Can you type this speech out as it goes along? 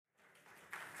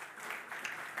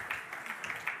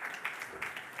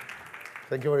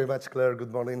Thank you very much, Claire.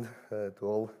 Good morning to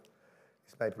all.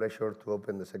 It's my pleasure to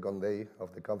open the second day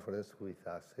of the conference with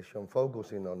a session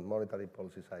focusing on monetary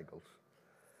policy cycles.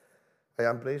 I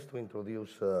am pleased to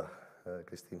introduce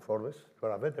Kristin Forbes. You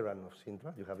are a veteran of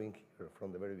Sintra. You have been here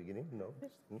from the very beginning, no?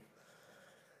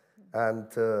 And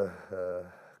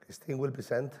Kristin will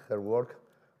present her work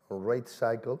on rate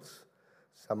cycles,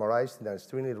 summarized in an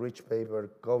extremely rich paper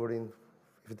covering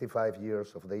 55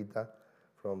 years of data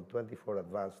from 24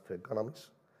 advanced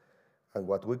economies, and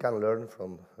what we can learn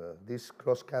from this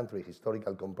cross-country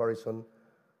historical comparison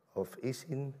of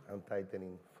easing and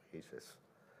tightening phases.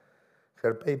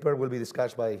 Her paper will be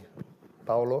discussed by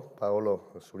Paolo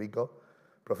Surico,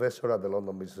 professor at the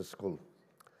London Business School.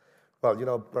 Well, you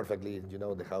know perfectly, you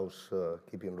know the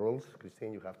housekeeping rules.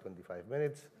 Kristin, you have 25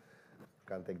 minutes. You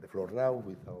can take the floor now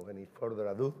without any further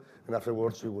ado, and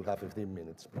afterwards you will have 15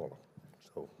 minutes, Paolo.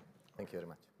 So, thank you very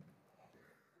much.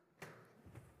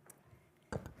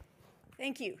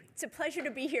 Thank you. It's a pleasure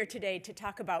to be here today to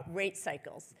talk about rate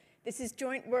cycles. This is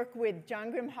joint work with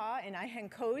Jongrim and Ayhan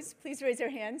Kose. Please raise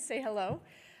your hands, say hello.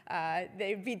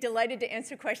 They'd be delighted to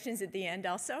answer questions at the end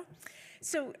also.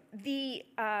 So the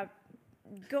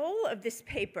goal of this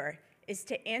paper is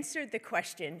to answer the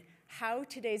question how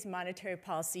today's monetary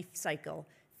policy cycle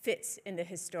fits in the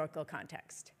historical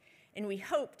context. And we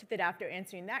hoped that after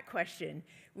answering that question,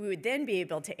 we would then be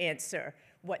able to answer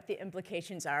what the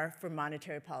implications are for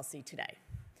monetary policy today.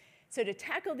 So to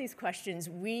tackle these questions,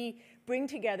 we bring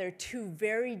together two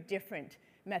very different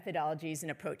methodologies and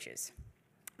approaches.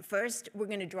 First, we're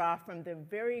going to draw from the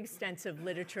very extensive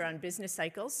literature on business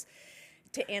cycles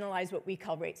to analyze what we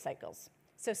call rate cycles.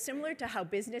 So similar to how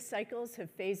business cycles have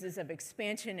phases of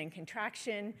expansion and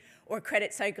contraction, or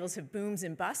credit cycles have booms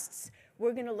and busts,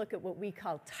 we're going to look at what we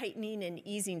call tightening and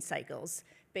easing cycles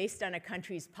based on a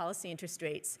country's policy interest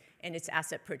rates and its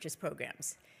asset purchase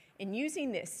programs. In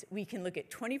using this, we can look at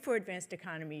 24 advanced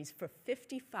economies for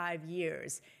 55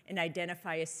 years and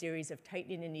identify a series of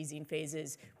tightening and easing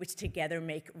phases, which together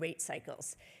make rate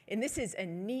cycles. And this is a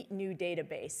neat new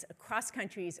database across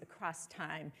countries, across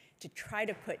time, to try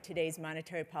to put today's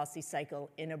monetary policy cycle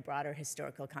in a broader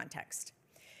historical context.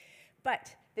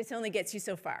 But this only gets you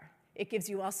so far. It gives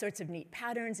you all sorts of neat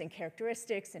patterns and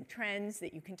characteristics and trends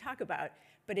that you can talk about,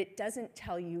 but it doesn't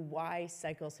tell you why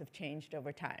cycles have changed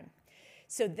over time.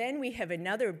 So then we have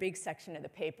another big section of the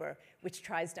paper which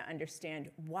tries to understand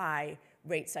why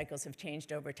rate cycles have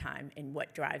changed over time and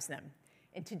what drives them.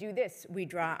 And to do this, we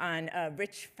draw on a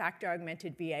rich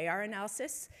factor-augmented VAR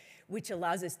analysis, which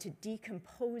allows us to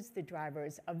decompose the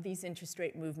drivers of these interest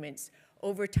rate movements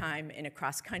over time and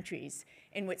across countries.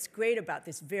 And what's great about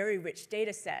this very rich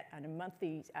data set on a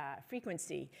monthly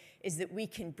frequency is that we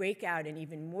can break out in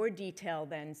even more detail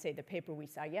than, say, the paper we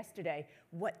saw yesterday,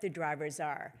 what the drivers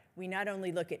are. We not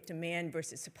only look at demand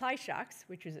versus supply shocks,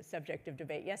 which was a subject of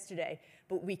debate yesterday,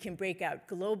 but we can break out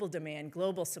global demand,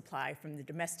 global supply from the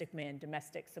domestic demand,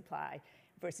 domestic supply,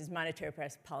 versus monetary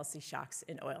policy shocks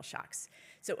and oil shocks.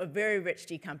 So a very rich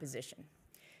decomposition.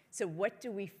 So what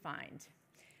do we find?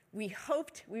 We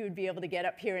hoped we would be able to get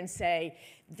up here and say,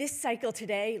 this cycle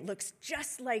today looks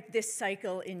just like this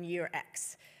cycle in year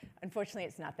X. Unfortunately,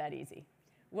 it's not that easy.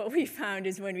 What we found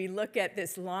is when we look at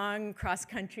this long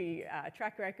cross-country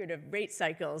track record of rate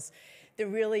cycles, there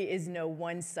really is no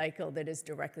one cycle that is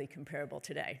directly comparable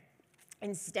today.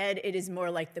 Instead, it is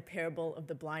more like the parable of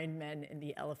the blind men and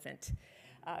the elephant.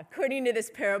 According to this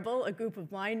parable, a group of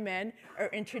blind men are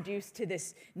introduced to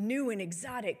this new and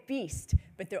exotic beast,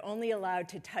 but they're only allowed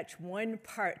to touch one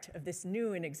part of this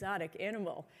new and exotic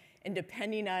animal. And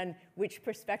depending on which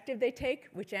perspective they take,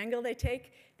 which angle they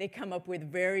take, they come up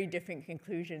with very different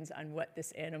conclusions on what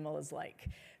this animal is like.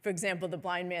 For example, the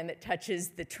blind man that touches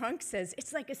the trunk says,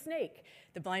 it's like a snake.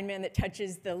 The blind man that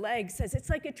touches the leg says,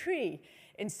 it's like a tree,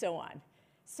 and so on.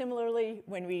 Similarly,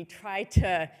 when we try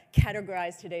to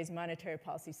categorize today's monetary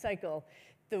policy cycle,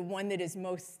 the one that is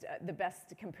the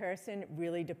best comparison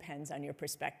really depends on your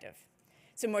perspective.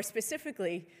 So more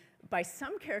specifically, by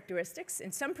some characteristics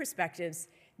and some perspectives,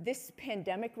 this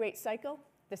pandemic rate cycle,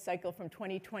 the cycle from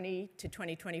 2020 to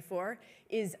 2024,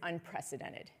 is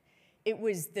unprecedented. It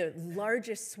was the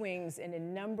largest swings in a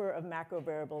number of macro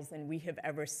variables than we have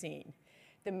ever seen.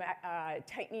 The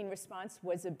tightening response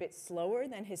was a bit slower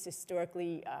than has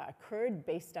historically occurred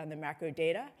based on the macro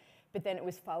data, but then it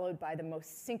was followed by the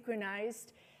most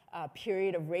synchronized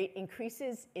period of rate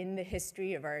increases in the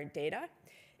history of our data.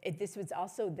 This was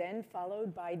also then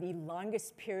followed by the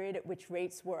longest period at which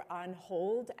rates were on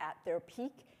hold at their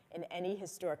peak in any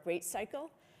historic rate cycle.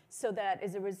 so that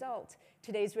as a result,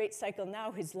 today's rate cycle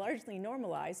now is largely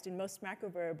normalized, and most macro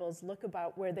variables look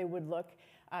about where they would look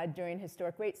during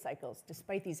historic rate cycles,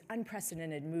 despite these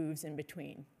unprecedented moves in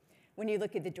between. When you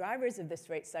look at the drivers of this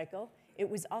rate cycle, it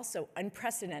was also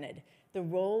unprecedented. The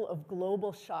role of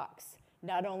global shocks,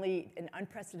 not only an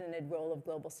unprecedented role of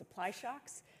global supply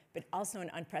shocks, but also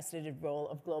an unprecedented role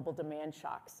of global demand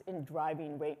shocks in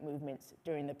driving rate movements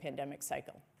during the pandemic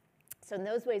cycle. So in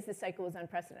those ways, the cycle was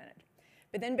unprecedented.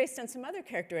 But then based on some other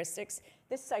characteristics,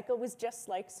 this cycle was just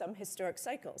like some historic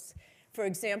cycles. For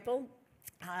example,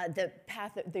 the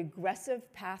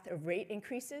aggressive path of rate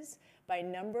increases by a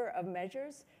number of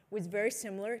measures was very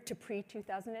similar to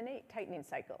pre-2008 tightening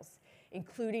cycles,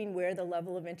 including where the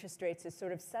level of interest rates is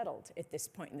sort of settled at this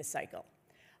point in the cycle.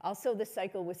 Also, the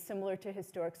cycle was similar to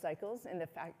historic cycles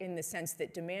in the sense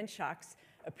that demand shocks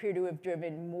appear to have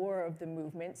driven more of the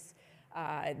movements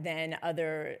than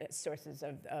other sources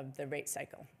of the rate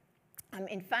cycle.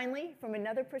 And finally, from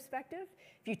another perspective,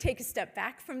 if you take a step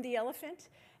back from the elephant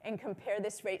and compare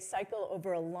this rate cycle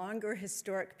over a longer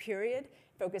historic period,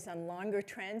 focus on longer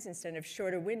trends instead of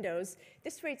shorter windows,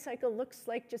 this rate cycle looks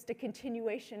like just a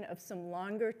continuation of some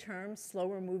longer-term,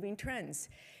 slower-moving trends.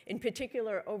 In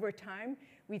particular, over time,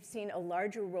 we've seen a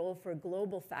larger role for a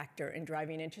global factor in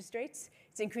driving interest rates.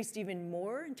 It's increased even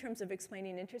more in terms of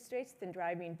explaining interest rates than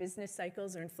driving business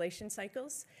cycles or inflation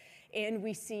cycles. And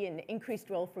we see an increased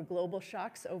role for global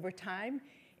shocks over time,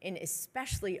 and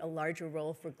especially a larger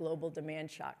role for global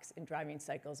demand shocks in driving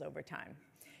cycles over time.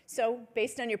 So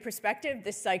based on your perspective,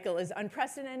 this cycle is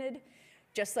unprecedented,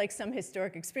 just like some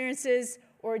historic experiences,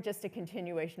 or just a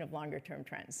continuation of longer-term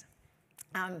trends.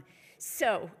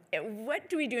 So what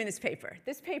do we do in this paper?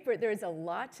 This paper, there is a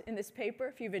lot in this paper,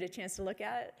 if you've had a chance to look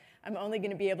at it. I'm only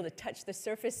going to be able to touch the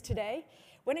surface today.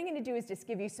 What I'm going to do is just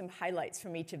give you some highlights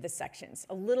from each of the sections,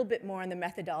 a little bit more on the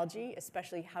methodology,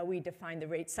 especially how we define the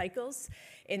rate cycles,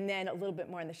 and then a little bit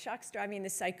more on the shocks driving the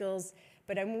cycles.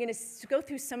 But I'm going to go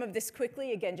through some of this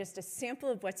quickly, again, just a sample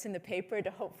of what's in the paper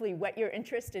to hopefully whet your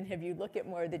interest and have you look at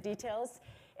more of the details,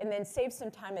 and then save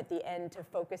some time at the end to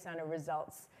focus on our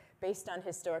results based on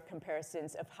historic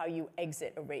comparisons of how you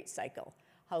exit a rate cycle,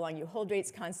 how long you hold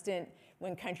rates constant,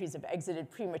 when countries have exited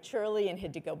prematurely and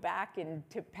had to go back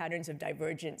into patterns of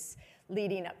divergence,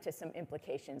 leading up to some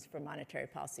implications for monetary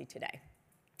policy today.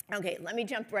 Okay, let me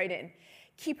jump right in.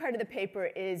 Key part of the paper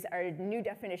is our new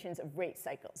definitions of rate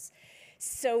cycles.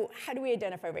 So how do we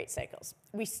identify rate cycles?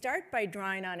 We start by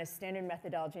drawing on a standard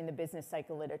methodology in the business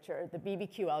cycle literature, the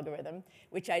BBQ algorithm,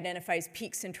 which identifies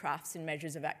peaks and troughs and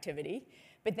measures of activity.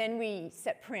 But then we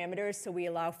set parameters, so we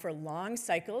allow for long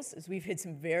cycles, as we've had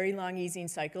some very long easing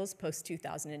cycles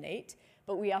post-2008.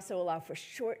 But we also allow for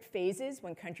short phases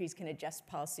when countries can adjust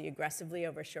policy aggressively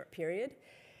over a short period.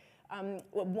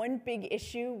 One big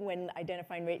issue when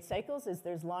identifying rate cycles is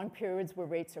there's long periods where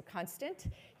rates are constant.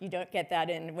 You don't get that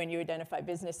when you identify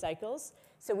business cycles.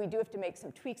 So we do have to make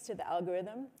some tweaks to the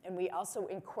algorithm, and we also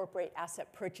incorporate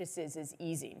asset purchases as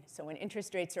easing. So when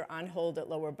interest rates are on hold at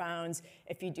lower bounds,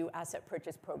 if you do asset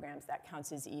purchase programs, that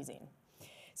counts as easing.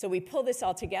 So we pull this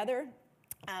all together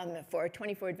for our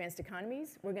 24 advanced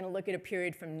economies. We're going to look at a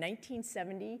period from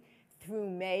 1970 through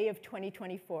May of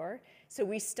 2024. So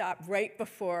we stopped right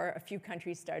before a few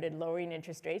countries started lowering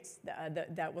interest rates.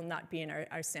 That will not be in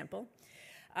our sample.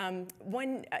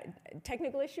 One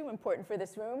technical issue important for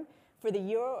this room, for the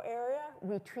euro area,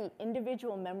 we treat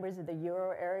individual members of the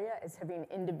euro area as having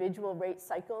individual rate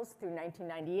cycles through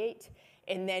 1998.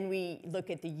 And then we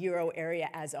look at the euro area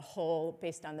as a whole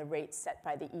based on the rates set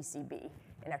by the ECB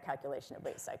in our calculation of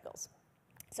rate cycles.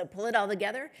 So pull it all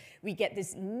together, we get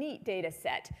this neat data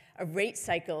set of rate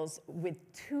cycles with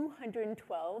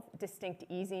 212 distinct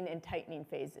easing and tightening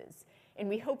phases. And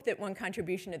we hope that one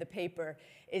contribution to the paper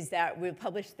is that we'll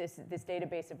publish this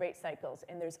database of rate cycles,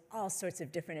 and there's all sorts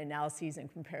of different analyses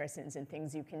and comparisons and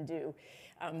things you can do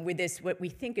with this, what we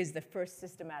think is the first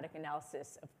systematic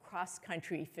analysis of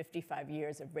cross-country 55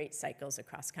 years of rate cycles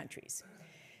across countries.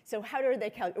 So how do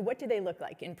they what do they look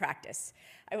like in practice?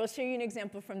 I will show you an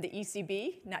example from the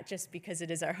ECB, not just because it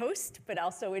is our host, but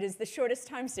also it is the shortest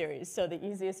time series, so the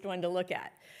easiest one to look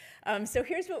at. So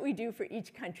here's what we do for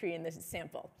each country in this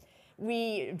sample.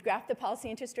 We graph the policy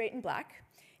interest rate in black,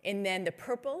 and then the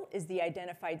purple is the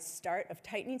identified start of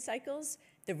tightening cycles,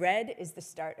 the red is the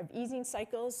start of easing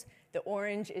cycles, the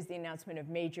orange is the announcement of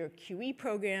major QE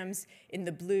programs, and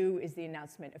the blue is the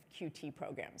announcement of QT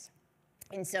programs.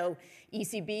 And so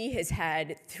ECB has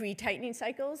had 3 tightening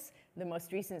cycles, The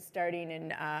most recent, starting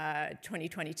in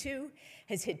 2022,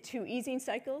 has hit 2 easing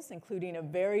cycles, including a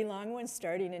very long one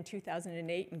starting in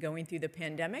 2008 and going through the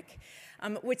pandemic.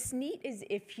 What's neat is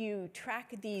if you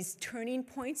track these turning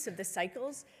points of the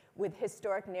cycles with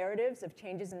historic narratives of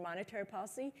changes in monetary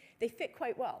policy, they fit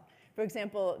quite well. For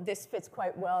example, this fits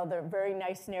quite well the very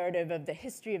nice narrative of the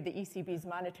history of the ECB's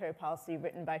monetary policy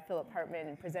written by Philip Hartman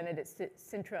and presented at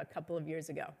Sintra a couple of years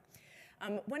ago.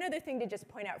 One other thing to just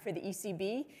point out for the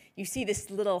ECB, you see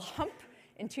this little hump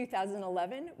in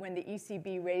 2011 when the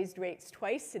ECB raised rates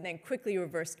twice and then quickly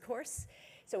reversed course.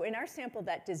 So in our sample,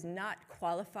 that does not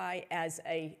qualify as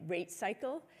a rate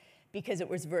cycle because it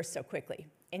was reversed so quickly.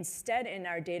 Instead, in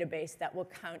our database, that will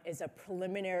count as a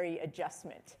preliminary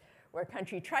adjustment, where a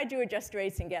country tried to adjust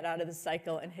rates and get out of the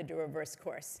cycle and had to reverse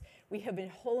course. We have a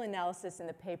whole analysis in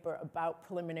the paper about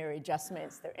preliminary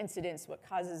adjustments, their incidence, what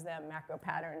causes them, macro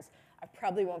patterns. I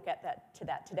probably won't get to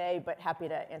that today, but happy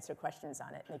to answer questions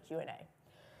on it in the Q&A.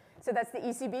 So that's the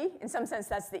ECB. In some sense,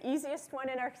 that's the easiest one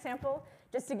in our sample.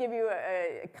 Just to give you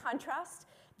a contrast,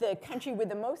 the country with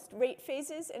the most rate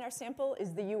phases in our sample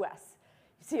is the US.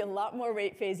 You see a lot more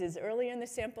rate phases earlier in the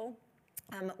sample.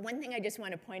 One thing I just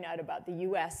want to point out about the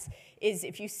US is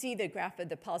if you see the graph of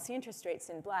the policy interest rates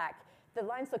in black, the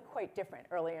lines look quite different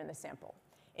earlier in the sample.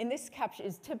 And this capture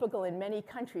is typical in many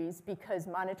countries because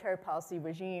monetary policy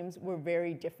regimes were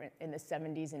very different in the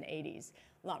 70s and 80s.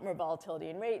 A lot more volatility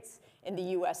in rates. In the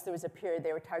US, there was a period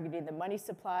they were targeting the money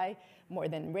supply more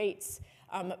than rates.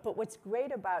 But what's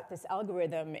great about this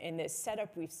algorithm and this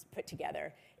setup we've put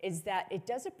together is that it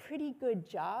does a pretty good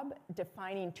job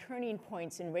defining turning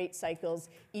points in rate cycles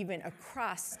even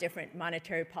across different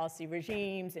monetary policy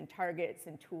regimes and targets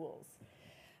and tools.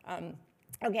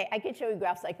 Okay, I could show you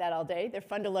graphs like that all day. They're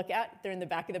fun to look at. They're in the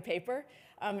back of the paper.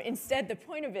 Instead, the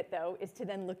point of it, though, is to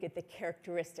then look at the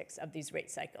characteristics of these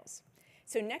rate cycles.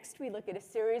 So next, we look at a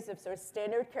series of sort of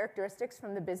standard characteristics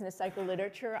from the business cycle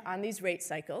literature on these rate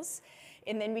cycles.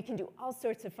 And then we can do all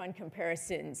sorts of fun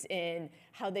comparisons in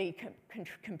how they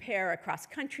compare across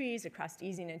countries, across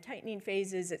easing and tightening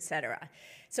phases, et cetera.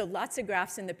 So lots of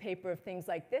graphs in the paper of things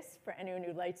like this for anyone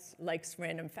who likes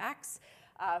random facts.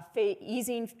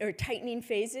 Easing or tightening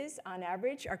phases, on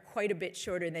average, are quite a bit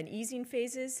shorter than easing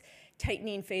phases.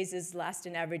 Tightening phases last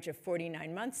an average of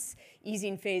 49 months.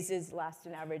 Easing phases last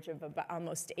an average of about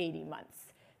almost 80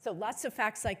 months. So lots of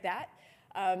facts like that.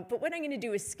 But what I'm going to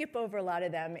do is skip over a lot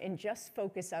of them and just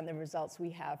focus on the results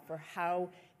we have for how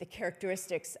the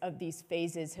characteristics of these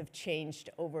phases have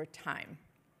changed over time.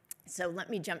 So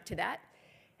let me jump to that.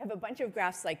 I have a bunch of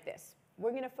graphs like this.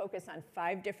 We're going to focus on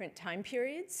 5 different time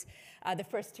periods. The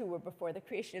first 2 were before the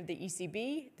creation of the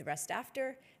ECB, the rest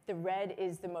after. The red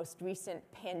is the most recent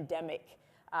pandemic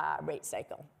rate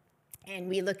cycle. And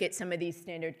we look at some of these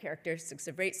standard characteristics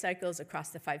of rate cycles across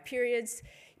the 5 periods.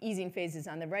 Easing phases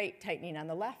on the right, tightening on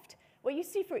the left. What you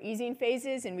see for easing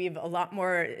phases, and we have a lot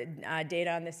more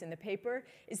data on this in the paper,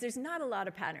 is there's not a lot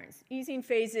of patterns. Easing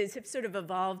phases have sort of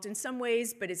evolved in some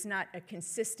ways, but it's not a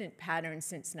consistent pattern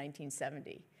since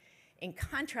 1970. In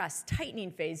contrast,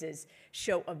 tightening phases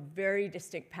show a very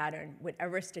distinct pattern,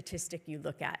 whatever statistic you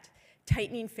look at.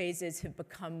 Tightening phases have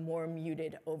become more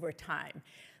muted over time.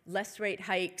 Less rate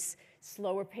hikes,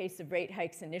 slower pace of rate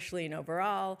hikes initially and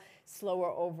overall,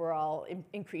 slower overall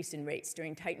increase in rates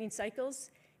during tightening cycles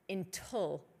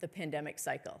until the pandemic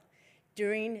cycle.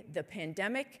 During the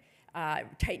pandemic,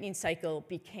 tightening cycle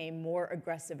became more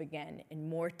aggressive again and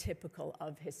more typical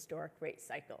of historic rate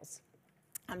cycles.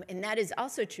 And that is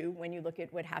also true when you look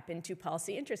at what happened to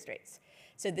policy interest rates.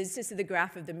 So this is the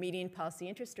graph of the median policy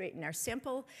interest rate in our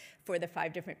sample for the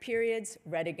 5 different periods.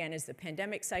 Red, again, is the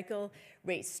pandemic cycle.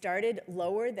 Rates started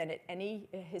lower than at any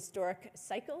historic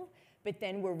cycle, but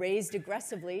then were raised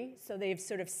aggressively, so they've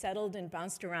sort of settled and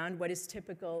bounced around what is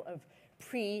typical of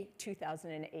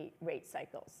pre-2008 rate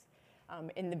cycles.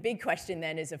 And the big question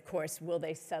then is, of course, will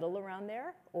they settle around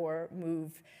there or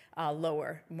move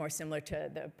lower, more similar to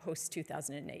the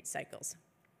post-2008 cycles?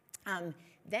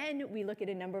 Then we look at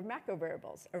a number of macro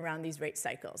variables around these rate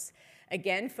cycles.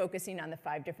 Again, focusing on the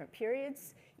 5 different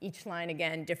periods. Each line,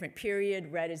 again, different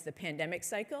period. Red is the pandemic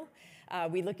cycle.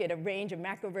 We look at a range of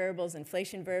macro variables,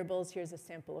 inflation variables. Here's a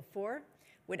sample of 4.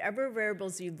 Whatever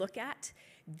variables you look at,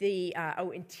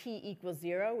 and t equals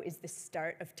 0 is the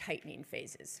start of tightening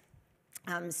phases.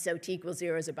 So t equals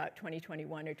 0 is about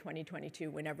 2021 or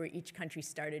 2022, whenever each country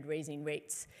started raising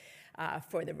rates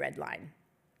for the red line.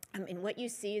 And what you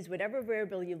see is whatever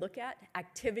variable you look at,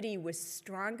 activity was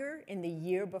stronger in the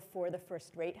year before the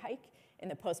first rate hike in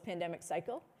the post-pandemic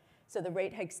cycle. So the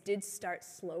rate hikes did start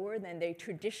slower than they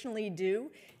traditionally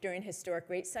do during historic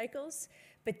rate cycles.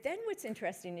 But then what's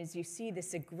interesting is you see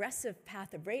this aggressive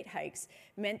path of rate hikes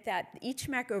meant that each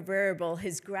macro variable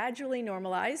has gradually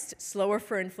normalized, slower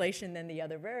for inflation than the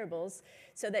other variables,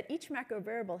 so that each macro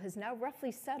variable has now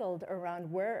roughly settled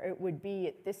around where it would be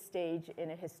at this stage in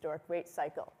a historic rate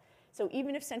cycle. So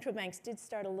even if central banks did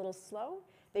start a little slow,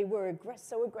 they were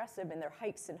so aggressive in their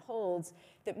hikes and holds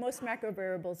that most macro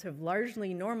variables have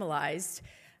largely normalized,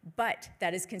 but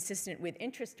that is consistent with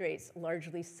interest rates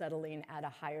largely settling at a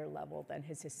higher level than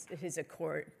has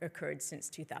occurred since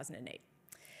 2008.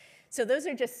 So those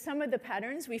are just some of the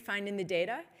patterns we find in the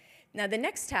data. Now the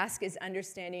next task is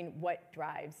understanding what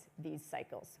drives these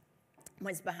cycles.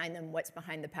 What's behind them, what's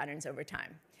behind the patterns over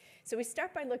time. So we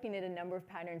start by looking at a number of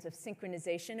patterns of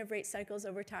synchronization of rate cycles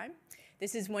over time.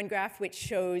 This is one graph which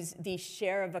shows the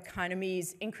share of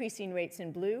economies increasing rates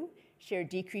in blue, share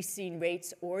decreasing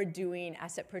rates or doing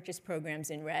asset purchase programs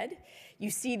in red.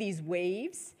 You see these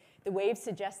waves. The waves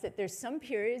suggest that there's some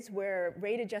periods where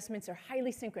rate adjustments are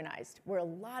highly synchronized, where a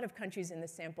lot of countries in the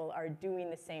sample are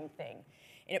doing the same thing.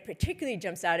 And it particularly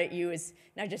jumps out at you as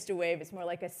not just a wave, it's more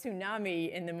like a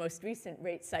tsunami in the most recent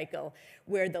rate cycle,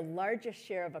 where the largest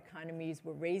share of economies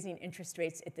were raising interest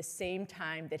rates at the same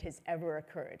time that has ever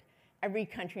occurred. Every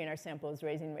country in our sample is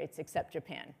raising rates except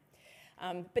Japan.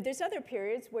 But there's other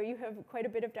periods where you have quite a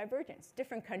bit of divergence,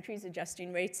 different countries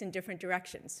adjusting rates in different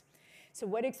directions. So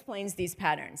what explains these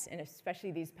patterns, and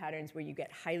especially these patterns where you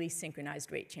get highly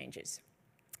synchronized rate changes?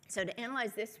 So to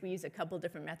analyze this, we use a couple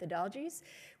different methodologies.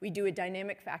 We do a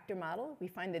dynamic factor model. We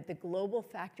find that the global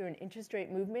factor in interest rate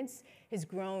movements has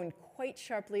grown quite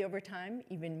sharply over time,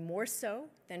 even more so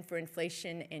than for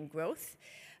inflation and growth.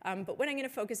 But what I'm going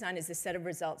to focus on is a set of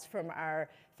results from our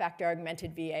factor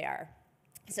augmented VAR.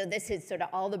 So this is sort of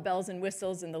all the bells and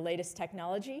whistles and the latest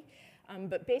technology.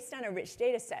 But based on a rich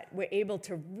data set, we're able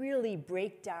to really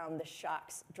break down the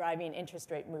shocks driving interest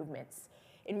rate movements.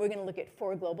 And we're going to look at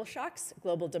 4 global shocks: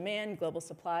 global demand, global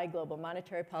supply, global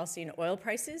monetary policy, and oil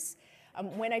prices.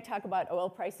 When I talk about oil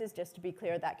prices, just to be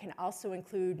clear, that can also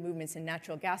include movements in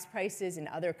natural gas prices and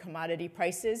other commodity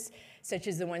prices, such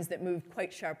as the ones that moved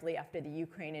quite sharply after the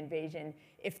Ukraine invasion,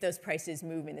 if those prices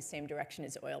move in the same direction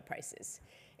as oil prices.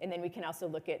 And then we can also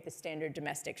look at the standard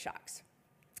domestic shocks.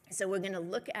 So we're going to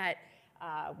look at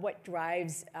what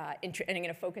drives, and I'm going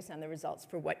to focus on the results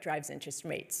for what drives interest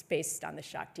rates based on the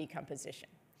shock decomposition.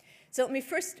 So let me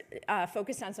first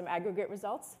focus on some aggregate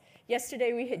results.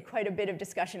 Yesterday, we had quite a bit of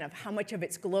discussion of how much of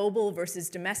it's global versus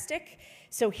domestic.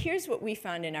 So here's what we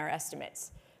found in our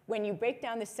estimates. When you break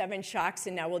down the 7 shocks,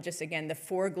 and now we'll just, again, the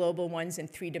 4 global ones and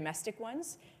 3 domestic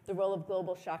ones, the role of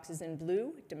global shocks is in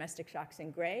blue, domestic shocks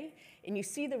in gray. And you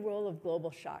see the role of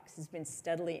global shocks has been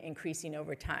steadily increasing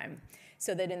over time,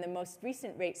 so that in the most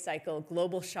recent rate cycle,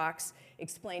 global shocks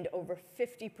explained over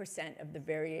 50% of the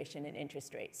variation in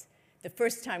interest rates. The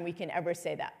first time we can ever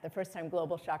say that, the first time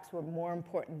global shocks were more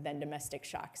important than domestic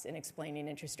shocks in explaining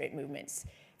interest rate movements.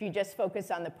 If you just focus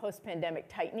on the post-pandemic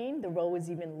tightening, the role was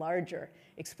even larger,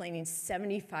 explaining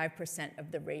 75%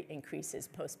 of the rate increases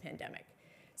post-pandemic.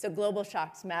 So global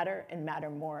shocks matter and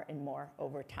matter more and more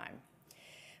over time.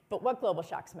 But what global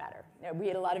shocks matter? Now, we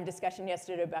had a lot of discussion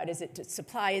yesterday about, is it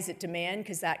supply, is it demand?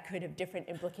 Because that could have different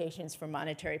implications for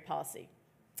monetary policy.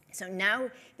 So now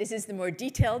this is the more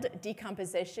detailed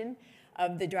decomposition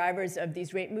of the drivers of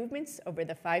these rate movements over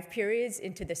the 5 periods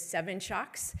into the 7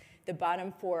 shocks. The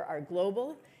bottom 4 are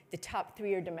global. The top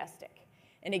 3 are domestic.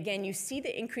 And again, you see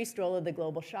the increased role of the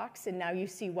global shocks, and now you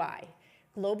see why.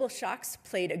 Global shocks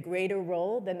played a greater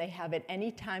role than they have at any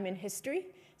time in history.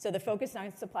 So the focus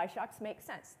on supply shocks makes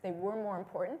sense. They were more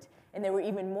important, and they were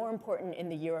even more important in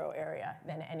the euro area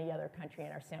than any other country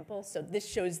in our sample. So this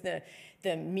shows the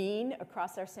mean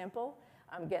across our sample.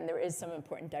 Again, there is some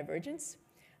important divergence.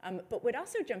 But what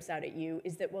also jumps out at you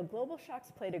is that while global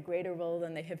shocks played a greater role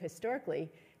than they have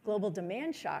historically, global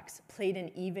demand shocks played an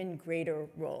even greater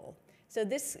role. So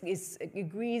this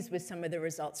agrees with some of the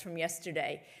results from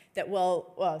yesterday, that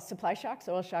while supply shocks,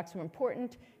 oil shocks were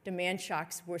important, demand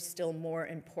shocks were still more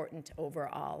important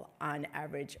overall on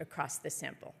average across the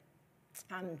sample.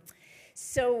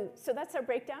 So that's our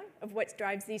breakdown of what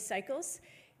drives these cycles.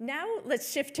 Now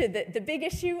let's shift to the big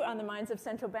issue on the minds of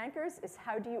central bankers is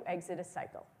how do you exit a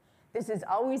cycle? This is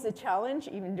always a challenge,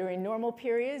 even during normal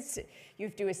periods. You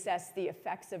have to assess the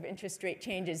effects of interest rate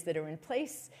changes that are in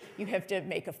place. You have to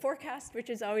make a forecast, which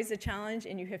is always a challenge,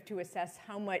 and you have to assess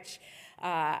how much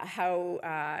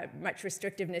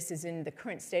restrictiveness is in the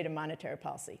current state of monetary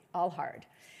policy. All hard.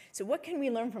 So what can we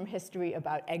learn from history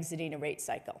about exiting a rate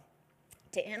cycle?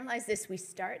 To analyze this, we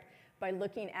start by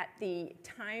looking at the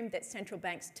time that central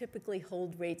banks typically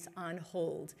hold rates on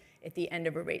hold at the end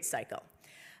of a rate cycle.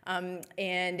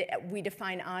 And we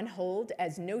define on hold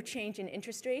as no change in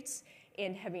interest rates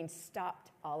and having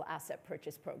stopped all asset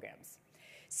purchase programs.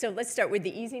 So let's start with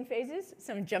the easing phases.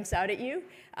 Someone jumps out at you.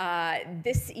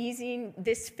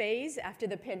 This phase after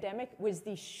the pandemic was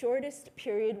the shortest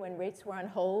period when rates were on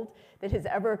hold that has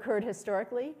ever occurred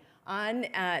historically. On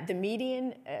the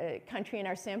median country in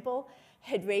our sample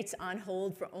had rates on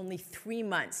hold for only 3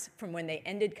 months from when they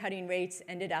ended cutting rates,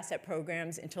 ended asset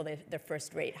programs, until their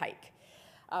first rate hike.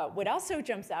 What also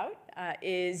jumps out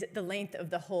is the length of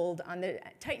the hold on the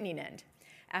tightening end.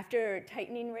 After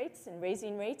tightening rates and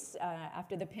raising rates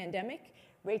after the pandemic,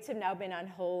 rates have now been on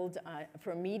hold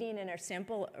for a median in our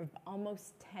sample of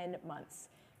almost 10 months.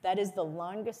 That is the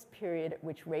longest period at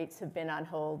which rates have been on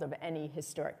hold of any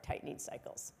historic tightening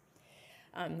cycles.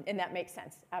 And that makes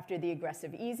sense. After the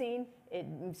aggressive easing,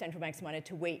 central banks wanted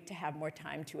to wait to have more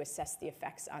time to assess the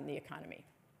effects on the economy.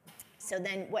 So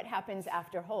then what happens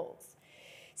after holds?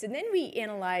 So then we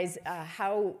analyze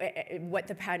what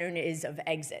the pattern is of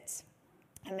exits.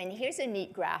 I mean, here's a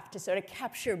neat graph to sort of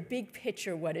capture big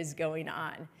picture what is going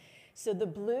on. So the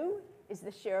blue is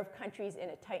the share of countries in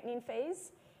a tightening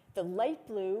phase. The light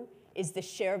blue is the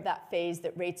share of that phase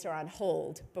that rates are on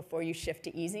hold before you shift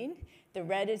to easing. The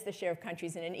red is the share of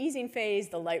countries in an easing phase.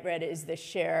 The light red is the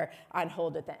share on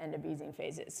hold at the end of easing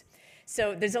phases.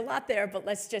 So there's a lot there, but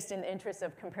let's just, in the interest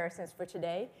of comparisons for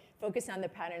today, focus on the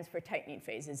patterns for tightening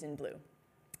phases in blue.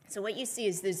 So what you see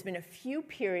is there's been a few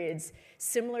periods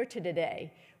similar to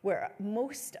today where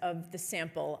most of the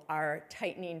sample are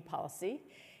tightening policy.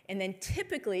 And then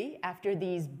typically, after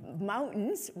these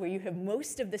mountains, where you have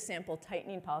most of the sample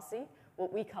tightening policy,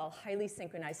 what we call highly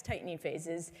synchronized tightening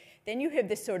phases, then you have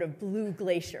this sort of blue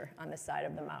glacier on the side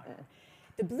of the mountain.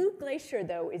 The blue glacier,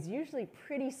 though, is usually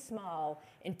pretty small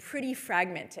and pretty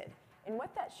fragmented. And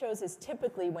what that shows is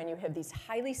typically when you have these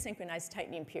highly synchronized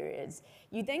tightening periods,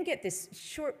 you then get this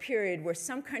short period where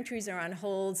some countries are on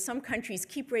hold, some countries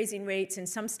keep raising rates, and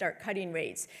some start cutting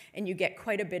rates, and you get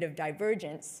quite a bit of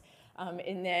divergence,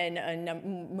 and then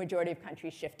a majority of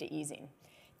countries shift to easing.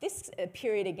 This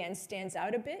period, again, stands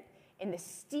out a bit in the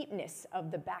steepness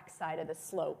of the backside of the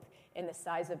slope and the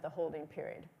size of the holding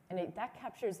period. And that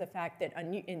captures the fact that,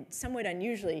 somewhat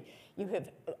unusually, you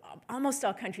have almost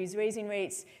all countries raising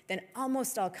rates, then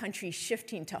almost all countries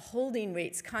shifting to holding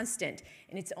rates constant,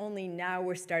 and it's only now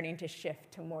we're starting to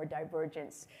shift to more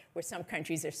divergence, where some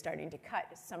countries are starting to cut,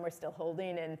 some are still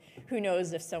holding, and who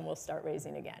knows if some will start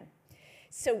raising again.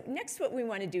 So next, what we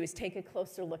want to do is take a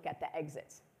closer look at the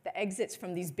exits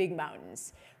from these big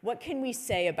mountains. What can we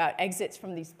say about exits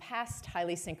from these past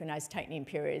highly synchronized tightening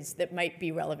periods that might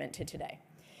be relevant to today?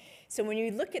 So when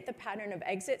you look at the pattern of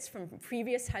exits from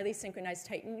previous highly synchronized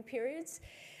tightening periods,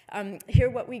 here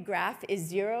what we graph is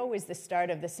 0 is the start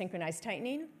of the synchronized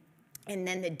tightening, and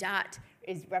then the dot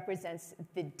represents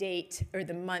the date or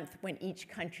the month when each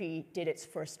country did its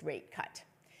first rate cut.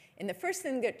 And the first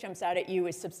thing that jumps out at you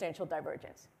is substantial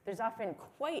divergence. There's often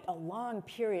quite a long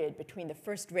period between the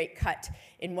first rate cut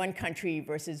in one country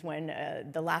versus when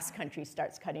the last country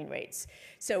starts cutting rates.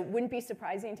 So it wouldn't be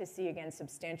surprising to see, again,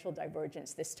 substantial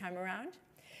divergence this time around.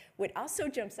 What also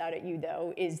jumps out at you,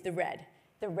 though, is the red.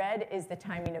 The red is the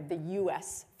timing of the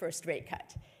US first rate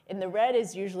cut. And the red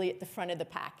is usually at the front of the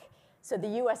pack. So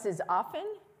the US is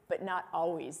often, but not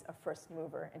always, a first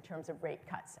mover in terms of rate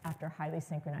cuts after highly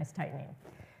synchronized tightening.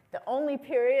 The only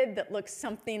period that looks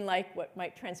something like what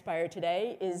might transpire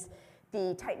today is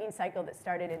the tightening cycle that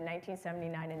started in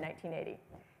 1979 and 1980.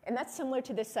 And that's similar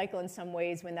to this cycle in some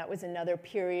ways, when that was another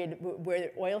period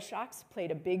where oil shocks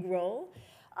played a big role.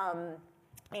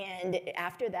 And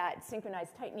after that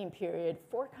synchronized tightening period,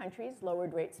 4 countries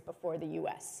lowered rates before the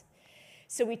US.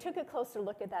 So we took a closer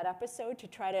look at that episode to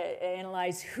try to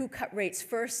analyze who cut rates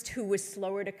first, who was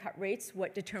slower to cut rates,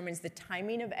 what determines the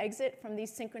timing of exit from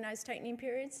these synchronized tightening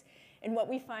periods. And what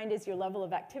we find is your level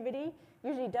of activity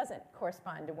usually doesn't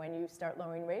correspond to when you start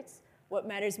lowering rates. What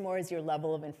matters more is your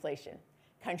level of inflation.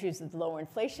 Countries with lower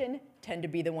inflation tend to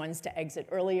be the ones to exit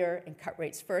earlier and cut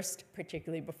rates first,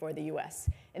 particularly before the US.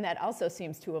 And that also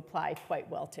seems to apply quite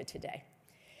well to today.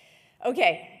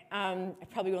 Okay, I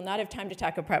probably will not have time to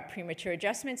talk about premature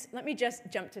adjustments. Let me just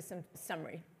jump to some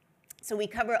summary. So we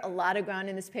cover a lot of ground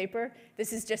in this paper.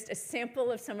 This is just a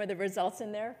sample of some of the results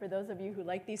in there. For those of you who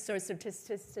like these sorts of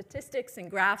statistics and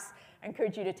graphs, I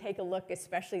encourage you to take a look,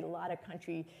 especially a lot of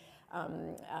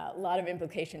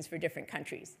implications for different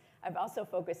countries. I've also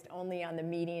focused only on the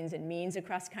medians and means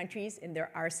across countries, and there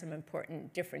are some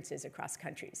important differences across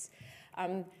countries.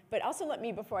 But also let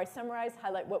me, before I summarize,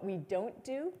 highlight what we don't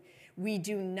do. We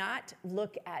do not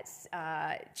look at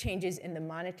changes in the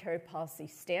monetary policy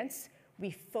stance.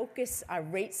 our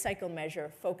rate cycle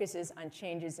measure focuses on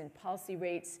changes in policy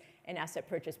rates and asset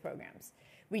purchase programs.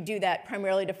 We do that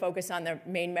primarily to focus on the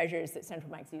main measures that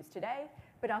central banks use today,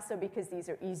 but also because these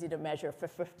are easy to measure for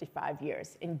 55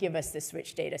 years and give us this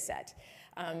rich data set.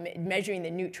 Measuring the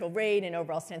neutral rate and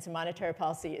overall stance of monetary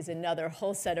policy is another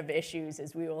whole set of issues,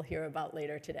 as we will hear about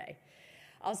later today.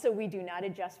 Also, we do not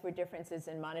adjust for differences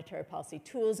in monetary policy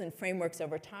tools and frameworks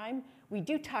over time. We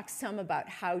do talk some about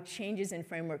how changes in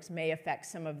frameworks may affect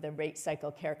some of the rate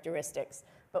cycle characteristics,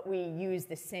 but we use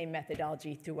the same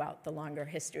methodology throughout the longer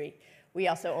history. We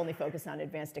also only focus on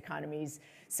advanced economies.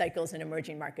 Cycles in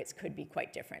emerging markets could be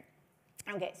quite different.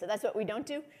 Okay, so that's what we don't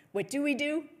do. What do we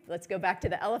do? Let's go back to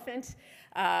the elephant.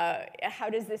 How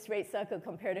does this rate cycle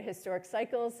compare to historic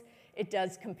cycles? It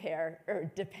does compare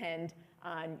or depend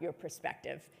on your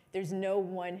perspective. There's no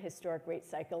one historic rate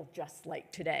cycle just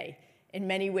like today. In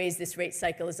many ways, this rate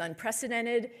cycle is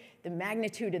unprecedented. The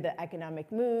magnitude of the economic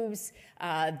moves,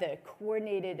 the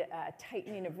coordinated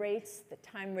tightening of rates, the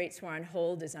time rates were on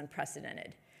hold is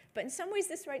unprecedented. But in some ways,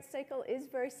 this rate cycle is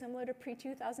very similar to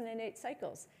pre-2008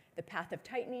 cycles. The path of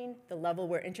tightening, the level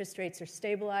where interest rates are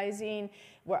stabilizing,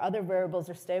 where other variables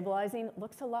are stabilizing,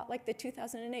 looks a lot like the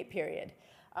 2008 period.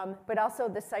 But also,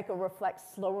 the cycle reflects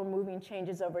slower moving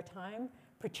changes over time,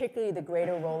 particularly the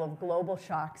greater role of global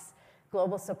shocks,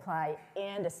 global supply,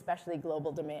 and especially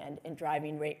global demand in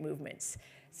driving rate movements.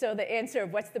 So the answer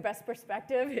of what's the best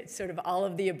perspective, it's sort of all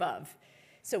of the above.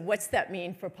 So what's that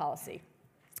mean for policy?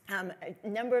 A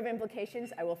number of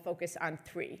implications. I will focus on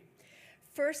three.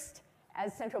 First,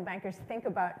 as central bankers think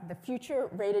about the future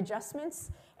rate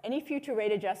adjustments, any future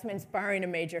rate adjustments, barring a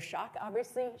major shock,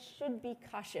 obviously, should be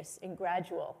cautious and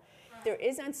gradual. There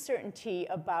is uncertainty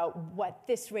about what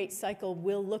this rate cycle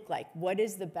will look like. What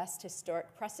is the best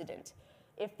historic precedent?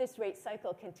 If this rate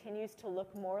cycle continues to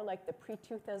look more like the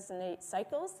pre-2008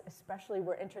 cycles, especially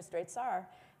where interest rates are,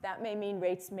 that may mean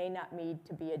rates may not need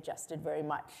to be adjusted very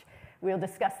much. We'll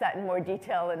discuss that in more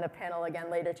detail in the panel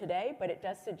again later today, but it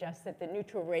does suggest that the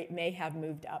neutral rate may have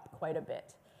moved up quite a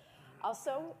bit.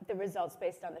 Also, the results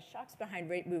based on the shocks behind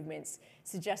rate movements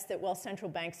suggest that while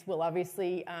central banks will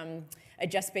obviously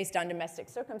adjust based on domestic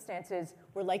circumstances,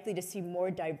 we're likely to see more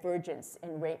divergence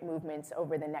in rate movements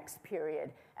over the next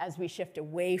period as we shift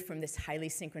away from this highly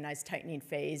synchronized tightening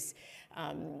phase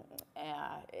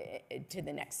to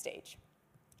the next stage.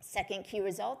 Second key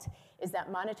result is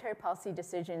that monetary policy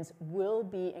decisions will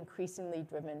be increasingly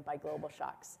driven by global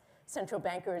shocks. Central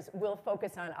bankers will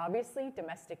focus on, obviously,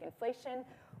 domestic inflation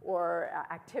or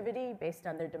activity based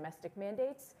on their domestic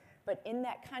mandates. But in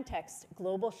that context,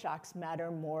 global shocks matter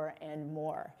more and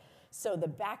more. So the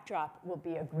backdrop will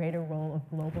be a greater role of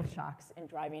global shocks in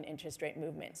driving interest rate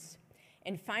movements.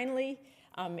 And finally,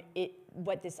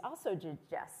 what this also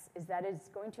suggests is that it's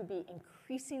going to be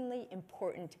increasingly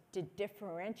important to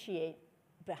differentiate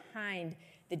behind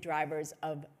the drivers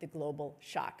of the global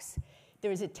shocks.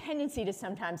 There is a tendency to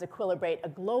sometimes equilibrate a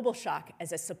global shock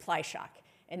as a supply shock,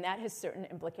 and that has certain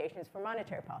implications for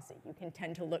monetary policy. You can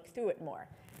tend to look through it more.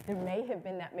 There may have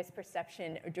been that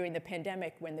misperception during the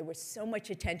pandemic when there was so much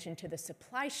attention to the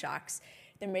supply shocks.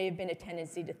 There may have been a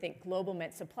tendency to think global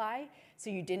meant supply,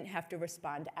 so you didn't have to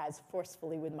respond as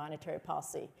forcefully with monetary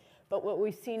policy. But what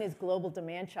we've seen is global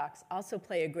demand shocks also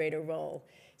play a greater role.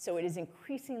 So it is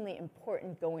increasingly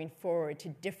important going forward to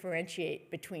differentiate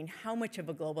between how much of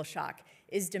a global shock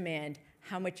is demand,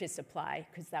 how much is supply,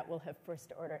 because that will have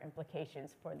first-order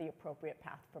implications for the appropriate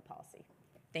path for policy.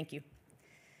 Thank you.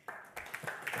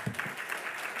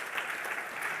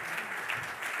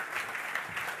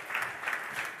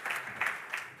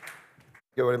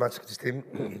 Thank you very much,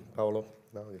 Kristin. Paolo,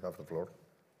 now you have the floor.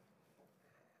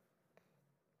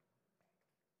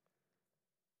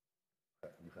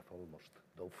 You have almost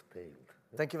dovetailed.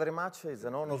 Thank you very much. It's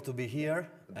an honor to be here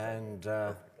and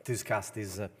discuss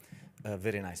this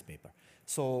very nice paper.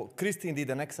 So Kristin did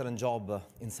an excellent job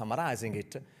in summarizing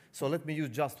it. So let me use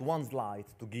just one slide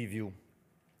to give you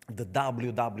the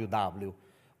WWW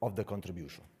of the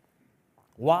contribution.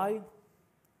 Why,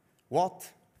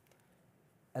 what,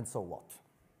 and so what.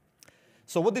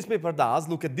 So what this paper does,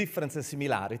 look at difference and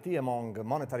similarity among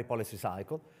monetary policy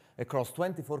cycle across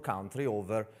 24 countries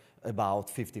over about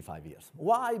 55 years.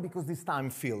 Why? Because this time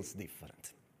feels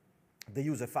different. They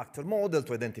use a factor model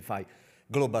to identify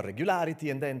global regularity,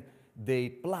 and then they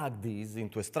plug these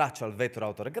into a structural vector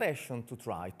autoregression to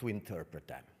try to interpret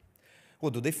them.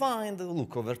 What do they find?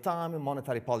 Look, over time,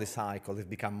 monetary policy cycle has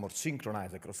become more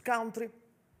synchronized across country.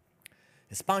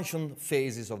 Expansion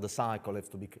phases of the cycle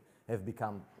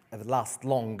have last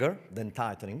longer than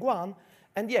tightening one.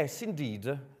 And yes,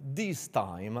 indeed, this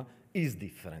time is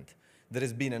different. There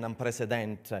has been an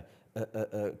unprecedented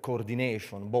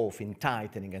coordination, both in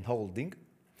tightening and holding.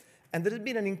 And there has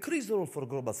been an increased role for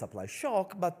global supply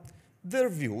shock, but their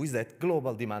view is that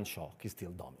global demand shock is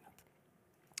still dominant.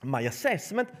 My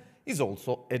assessment is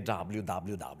also a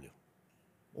WWW.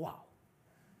 Wow,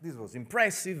 this was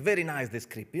impressive, very nice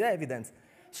descriptive evidence.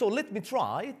 So let me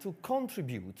try to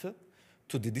contribute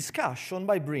to the discussion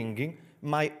by bringing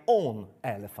my own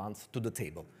elephants to the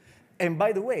table. And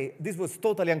by the way, this was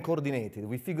totally uncoordinated.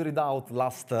 We figured it out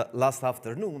last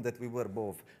afternoon that we were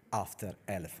both after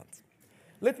elephants.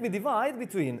 Let me divide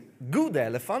between good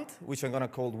elephant, which I'm going to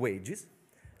call wages,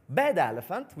 bad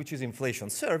elephant, which is inflation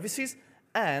services,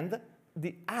 and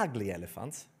the ugly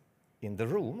elephants in the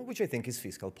room, which I think is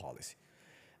fiscal policy.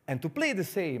 And to play the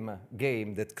same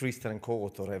game that Kristin and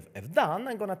co-author have done,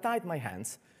 I'm going to tie my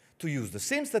hands to use the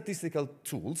same statistical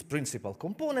tools, principal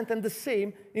component, and the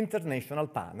same international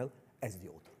panel as the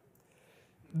author.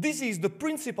 This is the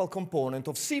principal component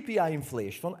of CPI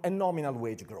inflation and nominal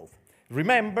wage growth.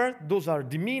 Remember, those are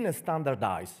the mean and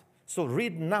standardized, so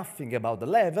read nothing about the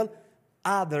level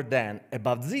other than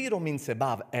above 0 means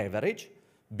above average,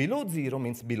 below 0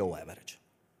 means below average.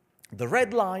 The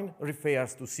red line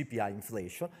refers to CPI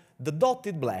inflation, the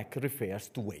dotted black refers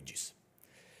to wages.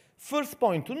 First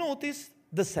point to notice,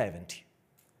 the 70.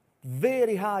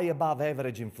 Very high above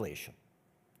average inflation.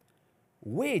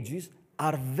 Wages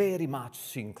are very much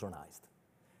synchronized.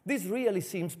 This really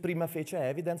seems prima facie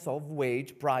evidence of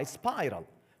wage price spiral.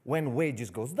 When wages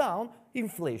goes down,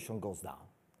 inflation goes down.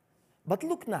 But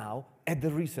look now at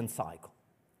the recent cycle.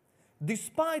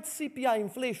 Despite CPI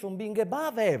inflation being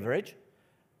above average,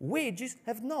 wages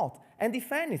have not. And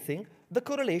if anything, the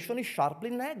correlation is sharply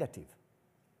negative.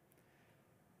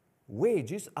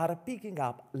 Wages are picking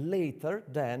up later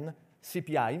than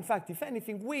CPI. In fact, if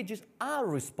anything, wages are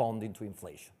responding to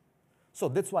inflation. So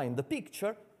that's why in the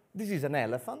picture, this is an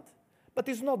elephant, but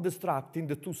it's not distracting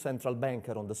the two central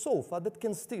bankers on the sofa that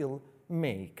can still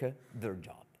make their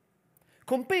job.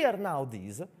 Compare now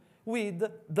this with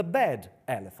the bad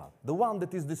elephant, the one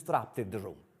that is disrupting the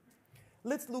room.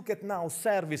 Let's look at now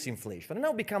service inflation. And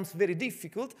now it becomes very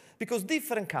difficult because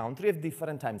different countries have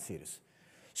different time series.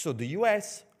 So the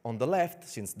US on the left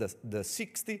since the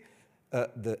 60s,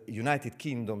 the United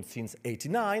Kingdom since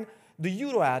 89, the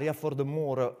euro area for the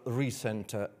more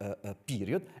recent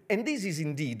period. And this is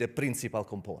indeed a principal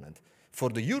component. For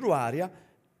the euro area,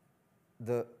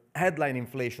 the headline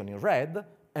inflation in red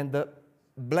and the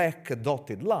black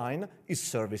dotted line is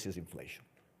services inflation.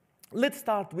 Let's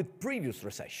start with previous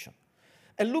recession.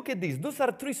 And look at this. Those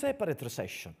are three separate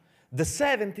recessions. The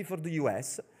 70 for the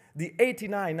US, the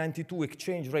 89-92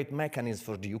 exchange rate mechanism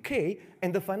for the UK,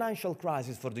 and the financial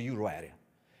crisis for the euro area.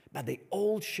 But they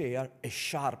all share a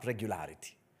sharp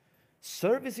regularity.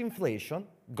 Service inflation,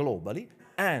 globally,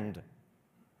 and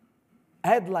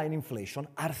headline inflation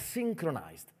are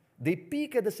synchronized. They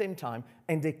peak at the same time,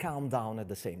 and they calm down at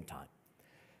the same time.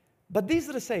 But this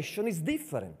recession is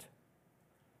different.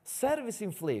 Service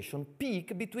inflation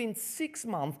peak between 6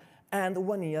 months and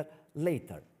 1 year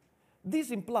later.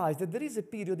 This implies that there is a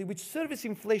period in which service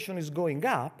inflation is going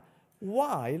up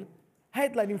while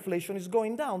headline inflation is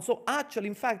going down. So actually,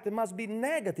 in fact, there must be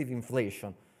negative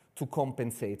inflation to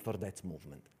compensate for that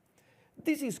movement.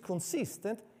 This is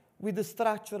consistent with the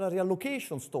structural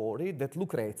reallocation story that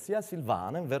Lucrezia,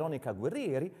 Silvana, and Veronica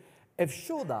Guerrieri have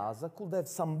showed us could have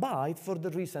some bite for the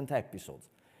recent episodes.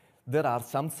 There are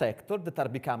some sectors that are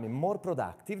becoming more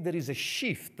productive. There is a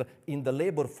shift in the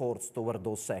labor force toward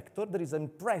those sectors. There is an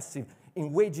impressive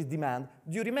in wages demand.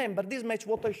 Do you remember this match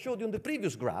what I showed you in the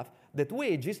previous graph, that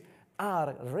wages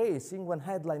are raising when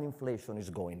headline inflation is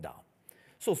going down.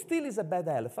 So still is a bad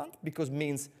elephant because it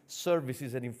means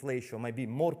services and inflation might be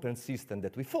more persistent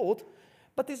than we thought,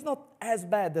 but it's not as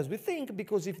bad as we think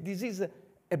because if this is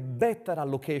a better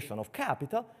allocation of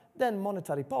capital, then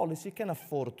monetary policy can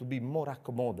afford to be more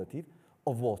accommodative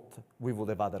of what we would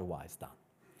have otherwise done.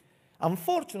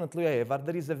 Unfortunately, however,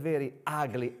 there is a very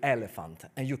ugly elephant,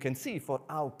 and you can see for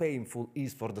how painful it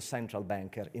is for the central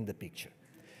banker in the picture.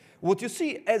 What you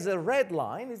see as a red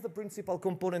line is the principal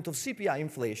component of CPI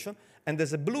inflation, and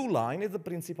as a blue line is the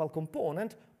principal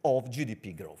component of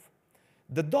GDP growth.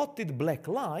 The dotted black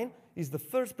line is the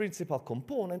first principal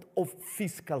component of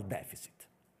fiscal deficit.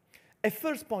 A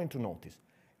first point to notice,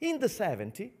 in the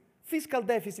 70s, fiscal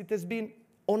deficit has been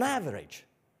on average.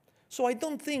 So I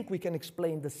don't think we can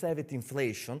explain the 70s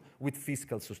inflation with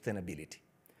fiscal sustainability.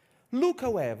 Look,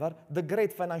 however, the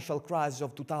great financial crisis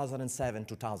of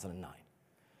 2007-2009.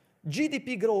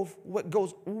 GDP growth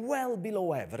goes well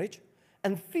below average,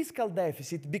 and fiscal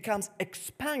deficit becomes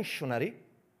expansionary,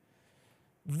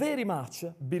 very much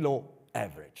below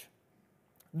average.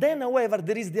 Then, however,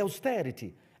 there is the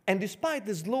austerity. And despite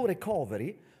the slow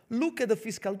recovery, look at the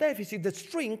fiscal deficit that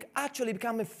shrink actually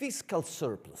become a fiscal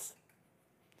surplus.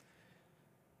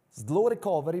 Slow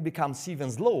recovery becomes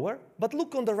even slower, but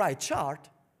look on the right chart,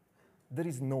 there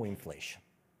is no inflation.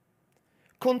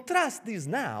 Contrast this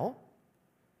now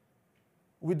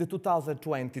with the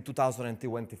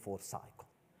 2020-2024 cycle.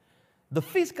 The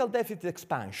fiscal deficit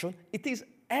expansion, it is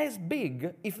as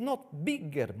big, if not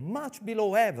bigger, much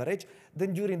below average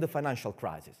than during the financial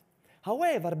crisis.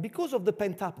 However, because of the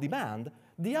pent-up demand,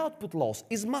 the output loss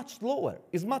is much lower,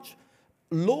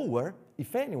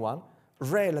 if anyone,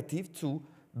 relative to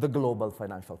the global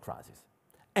financial crisis.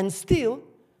 And still,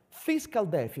 fiscal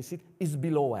deficit is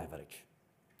below average.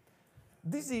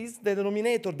 This is the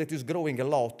denominator that is growing a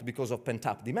lot because of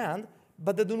pent-up demand,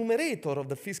 but the numerator of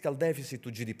the fiscal deficit to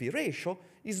GDP ratio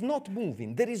is not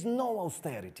moving. There is no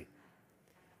austerity.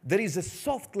 There is a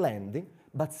soft landing,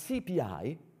 but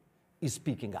CPI is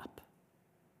picking up.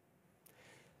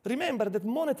 Remember that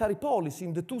monetary policy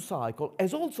in the two cycles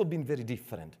has also been very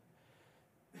different.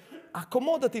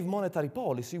 Accommodative monetary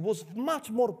policy was much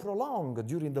more prolonged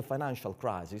during the financial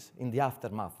crisis, in the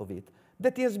aftermath of it,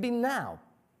 than it has been now.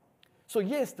 So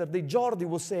yesterday, Jordi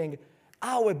was saying,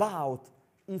 how about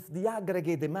if the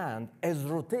aggregate demand has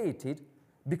rotated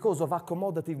because of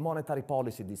accommodative monetary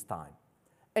policy this time?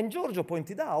 And Giorgio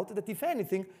pointed out that, if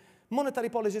anything, monetary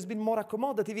policy has been more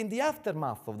accommodative in the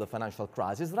aftermath of the financial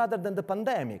crisis rather than the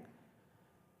pandemic.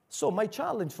 So my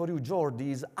challenge for you,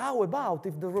 Jordi, is how about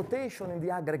if the rotation in the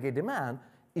aggregate demand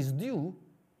is due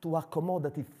to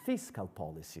accommodative fiscal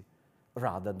policy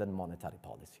rather than monetary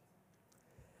policy?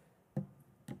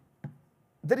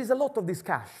 There is a lot of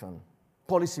discussion,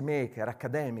 policymakers,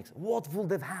 academics, what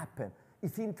would have happened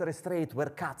if interest rates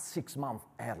were cut 6 months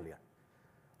earlier?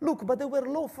 Look, but they were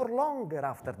low for longer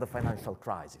after the financial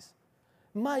crisis.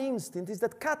 My instinct is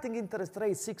that cutting interest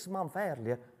rates 6 months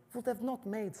earlier would have not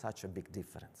made such a big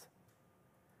difference.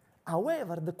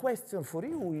 However, the question for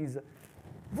you is,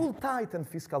 will tighten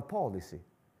fiscal policy?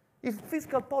 If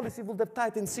fiscal policy would have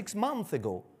tightened 6 months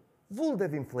ago, would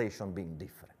have inflation been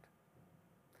different?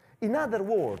 In other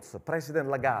words, President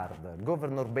Lagarde,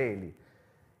 Governor Bailey,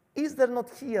 is there not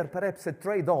here perhaps a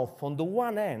trade-off on the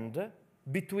one hand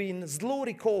between slow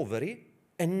recovery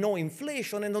and no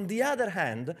inflation, and on the other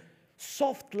hand,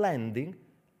 soft landing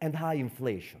and high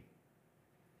inflation?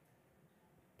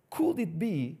 Could it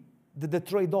be that the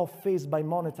trade-off faced by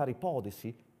monetary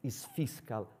policy is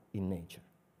fiscal in nature?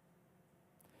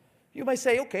 You might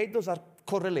say, okay, those are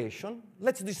correlation.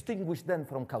 Let's distinguish them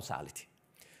from causality.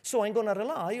 So I'm going to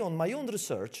rely on my own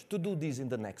research to do this in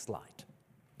the next slide.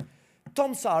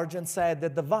 Tom Sargent said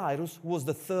that the virus was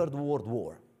the Third World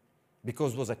War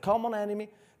because it was a common enemy,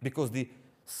 because the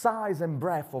size and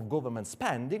breadth of government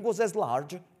spending was as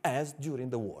large as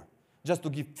during the war. Just to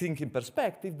give things in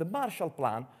perspective, the Marshall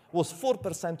Plan was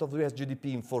 4% of US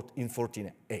GDP in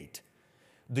 1948.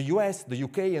 The US, the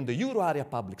UK, and the Euro area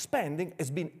public spending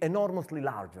has been enormously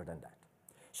larger than that.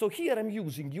 So here I'm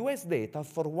using US data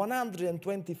for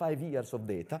 125 years of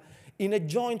data in a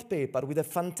joint paper with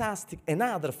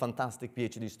another fantastic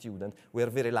PhD student. We are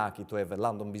very lucky to have a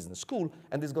London Business School,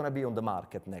 and it's going to be on the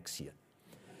market next year.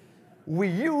 We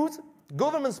use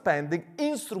government spending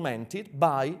instrumented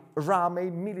by Ramey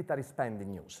military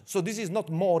spending news. So this is not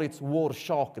Moritz war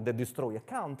shock that destroy a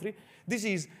country. This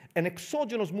is an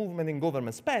exogenous movement in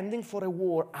government spending for a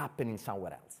war happening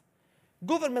somewhere else.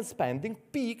 Government spending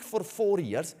peak for 4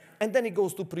 years, and then it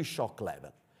goes to pre-shock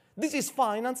level. This is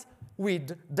financed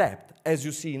with debt, as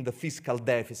you see in the fiscal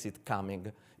deficit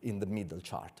coming in the middle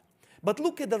chart. But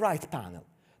look at the right panel.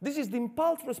 This is the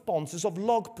impulse responses of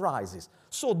log prices.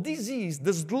 So this is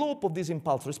the slope of these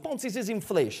impulse responses is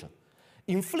inflation.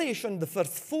 Inflation in the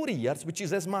first 4 years, which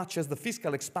is as much as the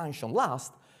fiscal expansion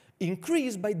lasts,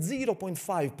 increased by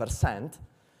 0.5%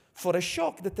 for a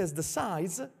shock that has the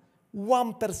size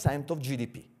 1% of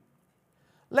GDP.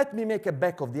 Let me make a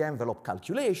back-of-the-envelope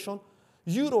calculation.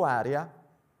 Euro area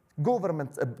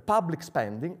government public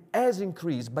spending has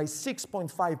increased by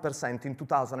 6.5% in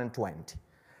 2020.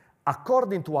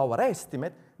 According to our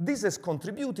estimate, this has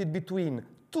contributed between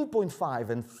 2.5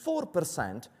 and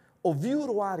 4% of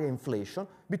euro area inflation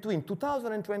between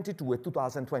 2022 and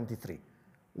 2023.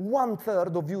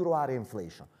 1/3 of euro area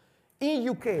inflation. In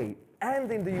UK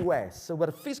and in the US,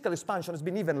 where fiscal expansion has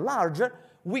been even larger,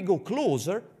 we go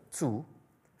closer to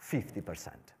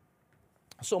 50%.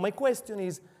 So my question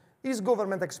is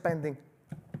government expanding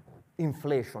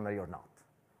inflationary or not?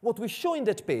 What we show in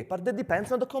that paper, that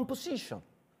depends on the composition.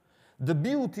 The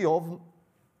beauty of,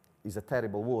 is a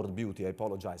terrible word, beauty, I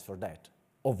apologize for that,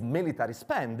 of military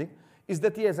spending, is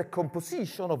that he has a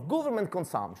composition of government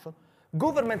consumption,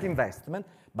 government investment,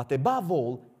 but above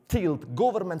all, tilt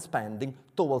government spending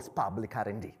towards public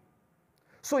R&D.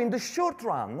 So in the short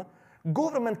run,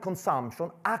 government consumption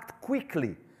act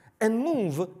quickly and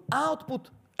move output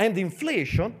and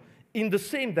inflation in the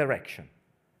same direction.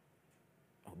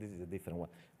 Oh, this is a different one.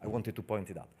 I wanted to point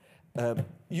it out.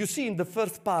 You see in the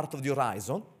first part of the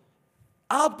horizon,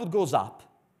 output goes up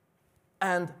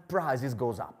and prices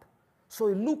goes up. So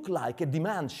it looks like a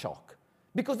demand shock,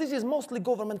 because this is mostly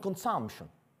government consumption.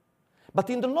 But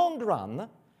in the long run,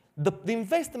 the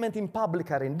investment in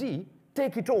public R&D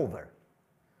take it over.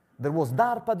 There was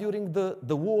DARPA during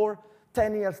the war.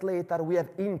 10 years later, we have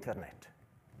internet.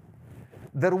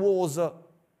 There was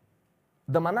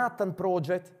the Manhattan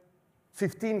Project.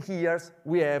 15 years,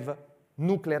 we have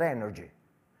nuclear energy.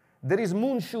 There is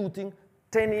moon shooting.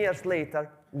 10 years later,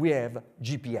 we have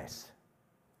GPS.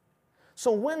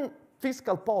 So when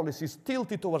fiscal policy is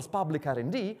tilted towards public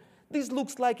R&D, this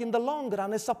looks like in the long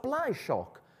run a supply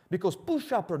shock, because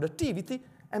push up productivity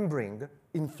and bring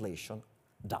inflation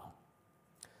down.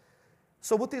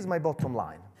 So what is my bottom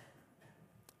line?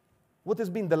 What has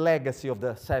been the legacy of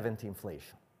the 70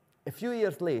 inflation? A few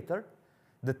years later,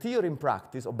 the theory and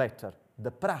practice, or better,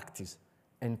 the practice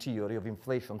and theory of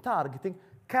inflation targeting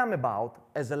come about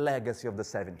as a legacy of the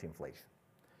 70 inflation.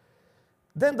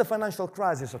 Then the financial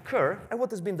crisis occurred, and what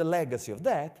has been the legacy of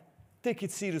that? Take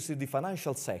it seriously, the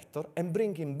financial sector, and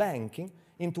bring in banking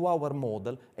into our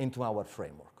model, into our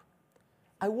framework.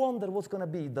 I wonder what's going to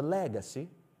be the legacy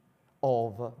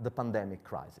of the pandemic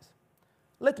crisis.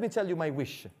 Let me tell you my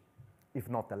wish, if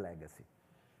not a legacy,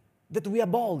 that we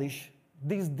abolish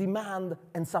this demand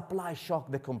and supply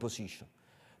shock decomposition,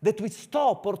 that we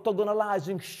stop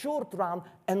orthogonalizing short run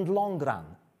and long run.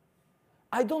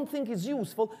 I don't think it's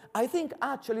useful. I think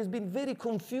actually it's been very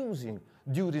confusing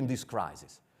during this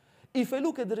crisis. If I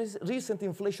look at the recent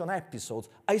inflation episodes,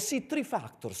 I see three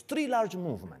factors, three large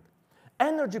movements: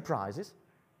 energy prices,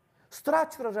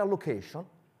 structural reallocation,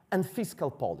 and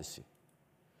fiscal policy.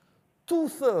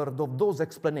 2/3 of those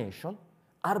explanations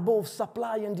are both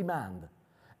supply and demand,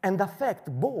 and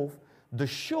affect both the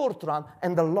short run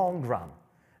and the long run,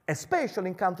 especially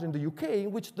in countries in the UK,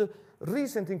 in which the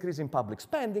recent increase in public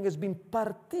spending has been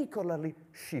particularly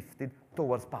shifted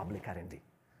towards public R&D.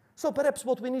 So perhaps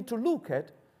what we need to look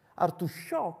at are two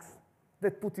shocks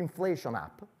that put inflation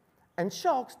up and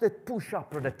shocks that push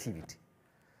up productivity.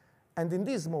 And in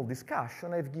this small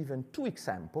discussion, I've given two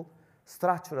examples,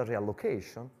 structural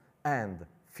reallocation and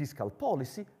fiscal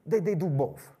policy, that they do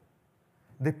both.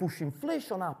 They push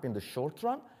inflation up in the short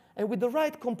run, and with the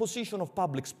right composition of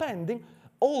public spending,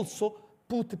 also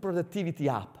put the productivity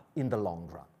up in the long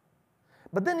run.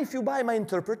 But then if you buy my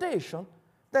interpretation,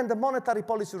 then the monetary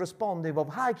policy responsive of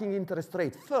hiking interest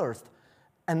rate first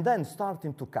and then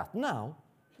starting to cut now,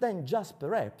 then just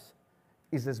perhaps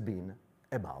it has been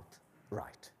about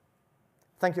right.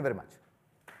 Thank you very much.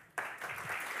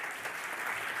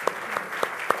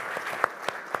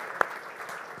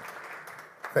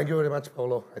 Thank you very much,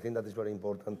 Paolo. I think that is very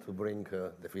important to bring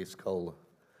the fiscal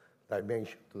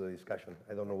dimension to the discussion.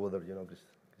 I don't know whether,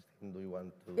 Kristin, do you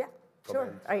want to Yeah,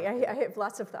 comment? sure. I have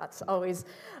lots of thoughts, always.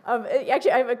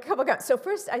 Actually, I have a couple of comments. So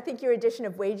first, I think your addition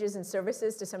of wages and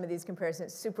services to some of these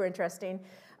comparisons is super interesting.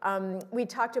 We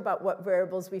talked about what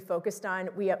variables we focused on.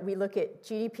 We look at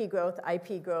GDP growth,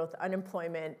 IP growth,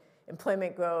 unemployment,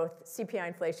 employment growth, CPI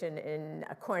inflation, and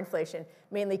core inflation,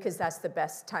 mainly because that's the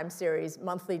best time series,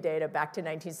 monthly data back to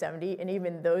 1970, and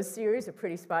even those series are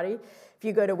pretty spotty. If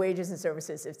you go to wages and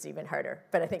services, it's even harder.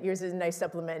 But I think yours is a nice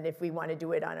supplement. If we want to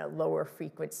do it on a lower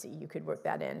frequency, you could work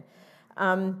that in.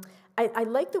 I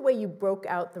like the way you broke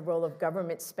out the role of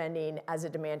government spending as a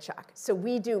demand shock. So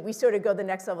we sort of go the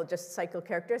next level, just cycle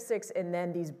characteristics, and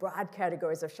then these broad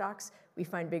categories of shocks. We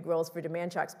find big roles for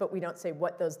demand shocks, but we don't say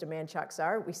what those demand shocks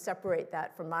are. We separate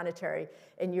that from monetary,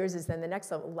 and yours is then the next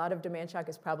level. A lot of demand shock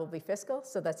is probably fiscal,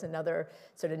 so that's another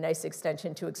sort of nice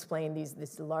extension to explain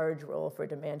this large role for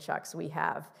demand shocks we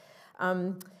have.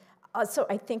 So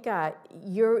I think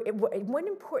one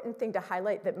important thing to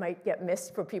highlight that might get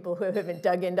missed for people who haven't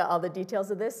dug into all the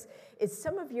details of this is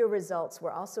some of your results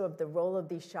were also of the role of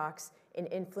these shocks in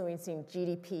influencing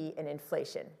GDP and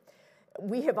inflation.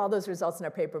 We have all those results in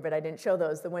our paper, but I didn't show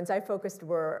those. The ones I focused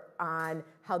were on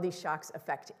how these shocks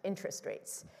affect interest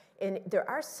rates. And there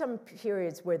are some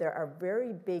periods where there are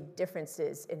very big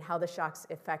differences in how the shocks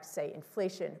affect, say,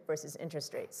 inflation versus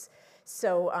interest rates.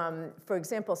 So, for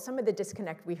example, some of the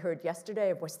disconnect we heard yesterday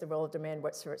of what's the role of demand,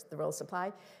 what's the role of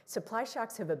supply. Supply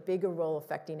shocks have a bigger role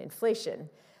affecting inflation.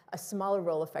 a smaller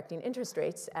role affecting interest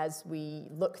rates as we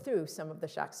look through some of the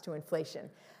shocks to inflation.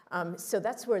 So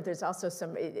that's where there's also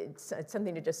it's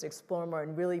something to just explore more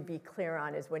and really be clear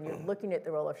on is when you're looking at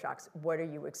the role of shocks, what are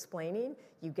you explaining?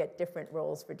 You get different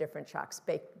roles for different shocks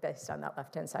based on that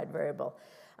left-hand side variable.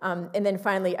 And then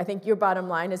finally, I think your bottom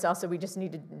line is also we just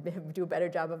need to do a better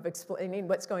job of explaining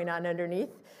what's going on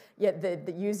underneath. Yet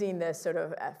using the sort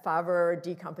of Favre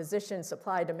decomposition,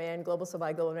 supply, demand, global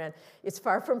supply, global demand, it's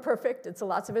far from perfect. It's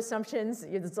lots of assumptions.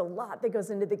 There's a lot that goes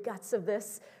into the guts of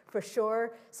this, for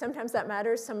sure. Sometimes that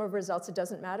matters. Some of the results, it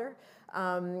doesn't matter.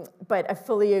 But I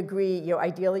fully agree,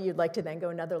 ideally you'd like to then go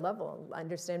another level,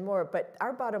 understand more. But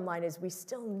our bottom line is we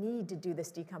still need to do this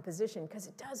decomposition because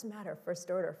it does matter first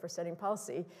order for setting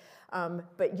policy.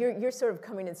 But you're sort of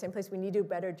coming in the same place. We need to do a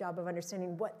better job of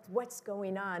understanding what's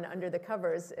going on under the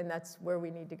covers, and that's where we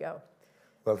need to go.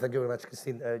 Well, thank you very much,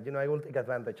 Kristin. I will take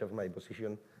advantage of my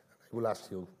position. I will ask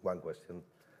you one question.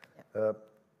 Yeah.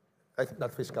 I think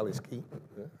that fiscal is key.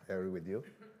 I agree with you.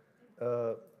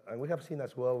 And we have seen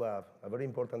as well a very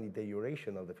important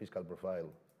deterioration of the fiscal profile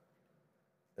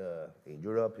in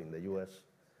Europe, in the US.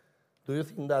 Do you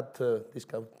think that this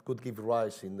could give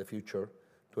rise in the future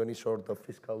to any sort of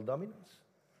fiscal dominance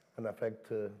and affect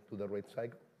to the rate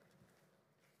cycle?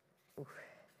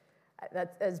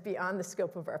 That is beyond the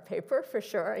scope of our paper, for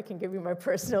sure. I can give you my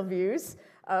personal views.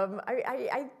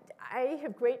 I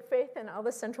have great faith in all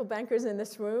the central bankers in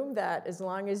this room that as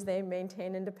long as they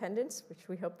maintain independence, which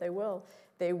we hope they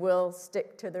will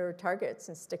stick to their targets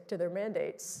and stick to their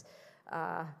mandates.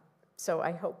 So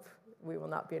I hope we will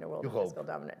not be in a world of fiscal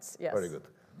dominance. Yes. Very good.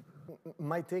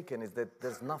 My take is that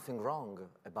there's nothing wrong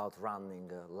about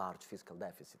running a large fiscal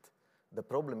deficit. The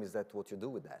problem is that what you do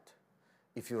with that.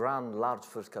 If you run large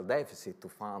fiscal deficit to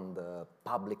fund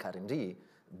public R&D,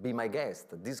 be my guest,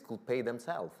 this could pay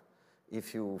themselves.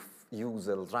 If you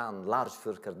run large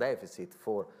fiscal deficit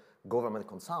for government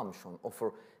consumption or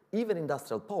for even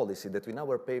industrial policy that in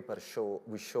our paper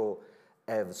we show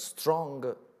have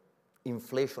strong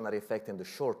inflationary effect in the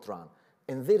short run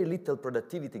and very little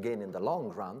productivity gain in the long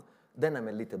run, then I'm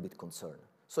a little bit concerned.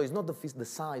 So it's not the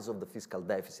size of the fiscal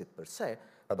deficit per se,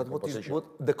 but what is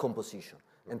the composition.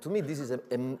 And to me, this is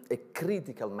a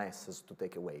critical message to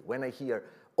take away. When I hear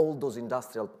all those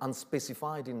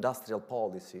unspecified industrial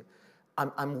policy,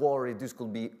 I'm worried this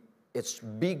could be a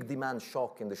big demand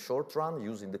shock in the short run,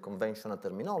 using the conventional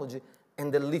terminology,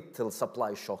 and a little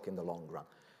supply shock in the long run.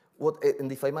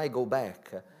 And if I might go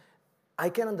back, I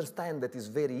can understand that it's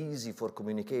very easy for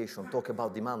communication, talk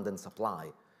about demand and supply.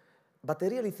 But I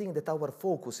really think that our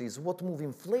focus is what moves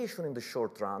inflation in the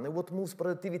short run and what moves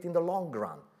productivity in the long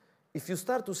run. If you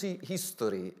start to see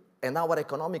history and our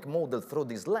economic model through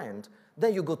this lens,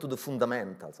 then you go to the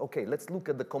fundamentals. Okay, let's look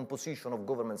at the composition of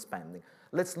government spending.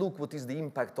 Let's look what is the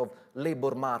impact of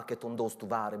labor market on those two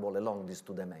variables along these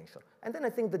two dimensions. And then I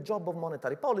think the job of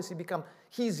monetary policy becomes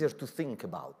easier to think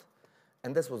about.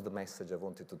 And this was the message I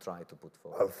wanted to try to put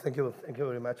forward. Well, thank you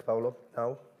very much, Paolo.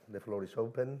 Now the floor is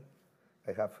open.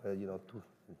 I have,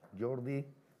 Jordi.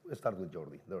 Let's start with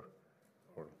Jordi there,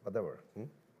 or whatever.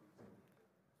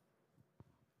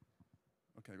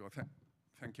 Okay, well,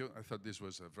 thank you. I thought this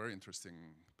was a very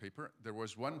interesting paper. There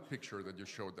was one picture that you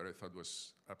showed that I thought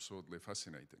was absolutely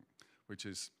fascinating, which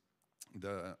is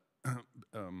the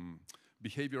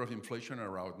behavior of inflation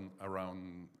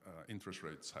around interest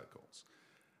rate cycles.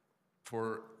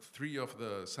 For 3 of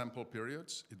the sample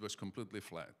periods, it was completely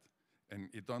flat, and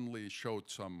it only showed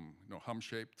some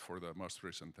hump-shaped for the most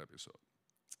recent episode.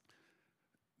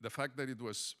 The fact that it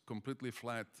was completely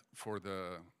flat for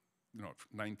the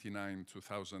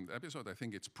 99-2000 episode, I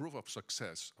think it's proof of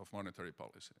success of monetary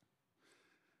policy.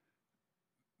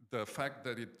 The fact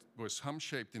that it was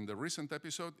hump-shaped in the recent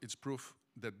episode, it's proof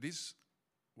that this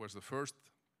was the first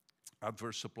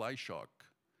adverse supply shock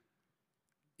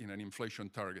in an inflation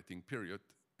targeting period,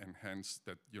 and hence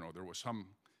that there was some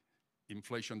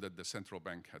inflation that the central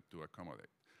bank had to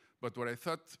accommodate. But what I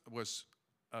thought was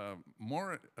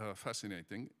more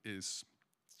fascinating is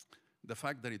the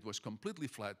fact that it was completely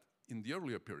flat in the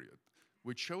earlier period,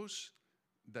 which shows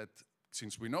that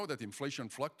since we know that inflation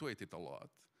fluctuated a lot,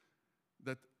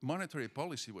 that monetary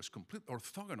policy was completely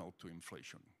orthogonal to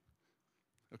inflation.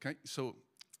 Okay, so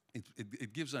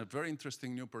it gives a very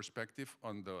interesting new perspective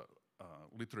on the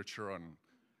literature on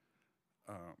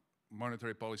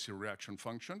monetary policy reaction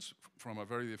functions from a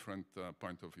very different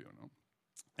point of view.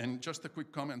 And just a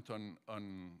quick comment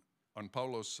on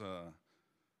Paolo's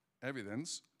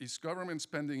evidence. Is government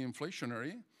spending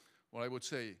inflationary? Well, I would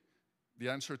say the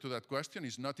answer to that question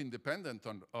is not independent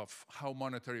of how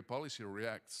monetary policy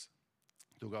reacts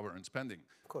to government spending.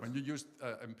 When you use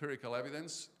empirical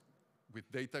evidence,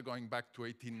 with data going back to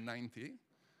 1890.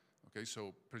 Okay,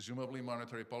 so presumably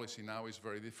monetary policy now is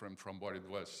very different from what it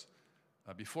was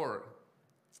before,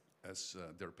 as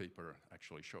their paper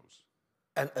actually shows.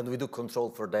 And we do control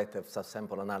for that, have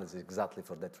sample analysis exactly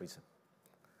for that reason.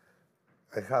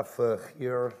 I have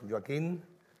here Joaquin,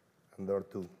 and there are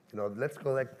two. Let's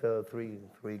collect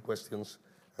three questions,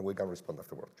 and we can respond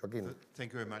afterward. Joaquin.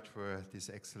 Thank you very much for these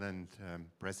excellent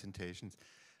presentations.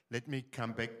 Let me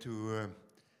come back to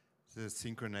the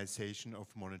synchronization of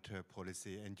monetary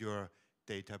policy and your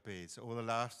database. Over the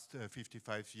last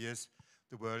 55 years,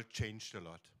 the world changed a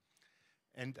lot.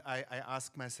 And I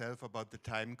ask myself about the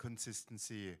time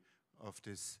consistency of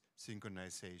this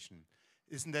synchronization.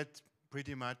 Isn't that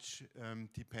pretty much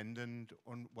dependent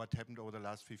on what happened over the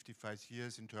last 55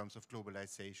 years in terms of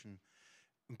globalization?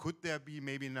 And could there be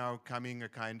maybe now coming a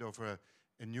kind of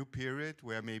a new period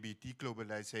where maybe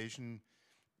deglobalization,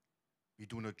 we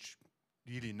do not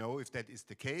really know if that is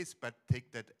the case, but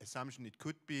take that assumption it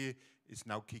could be, is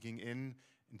now kicking in,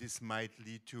 and this might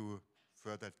lead to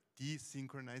further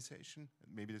desynchronization?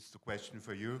 Maybe that's the question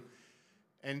for you.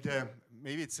 And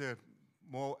maybe it's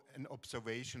more an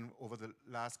observation over the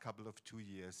last couple of 2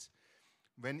 years.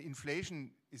 When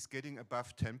inflation is getting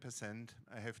above 10%,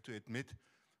 I have to admit,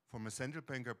 from a central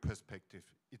banker perspective,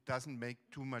 it doesn't make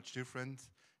too much difference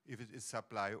if it is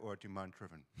supply or demand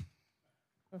driven.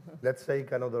 Let's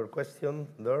take another question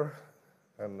there,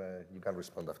 and you can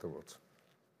respond afterwards.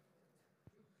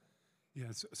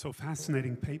 Yes, so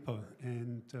fascinating paper,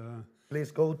 and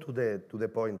please go to the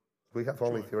point. We have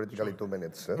only theoretically 2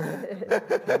 minutes.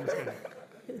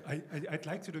 I'd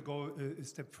like to go a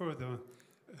step further.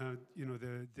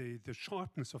 The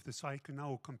sharpness of the cycle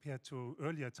now compared to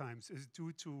earlier times is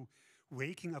due to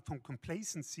waking up from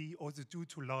complacency, or is it due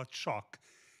to large shock?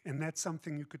 And that's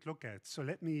something you could look at. So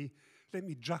let me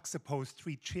juxtapose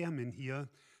 3 chairmen here.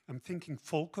 I'm thinking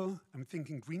Volcker, I'm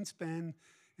thinking Greenspan,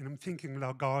 and I'm thinking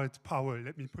Lagarde, Powell.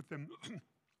 Let me put them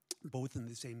both in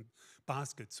the same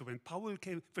basket. So when Volcker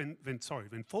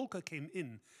came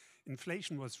in,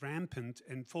 inflation was rampant,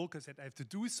 and Volcker said, I have to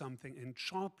do something, and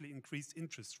sharply increased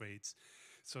interest rates.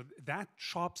 So that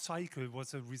sharp cycle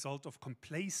was a result of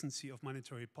complacency of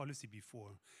monetary policy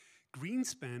before.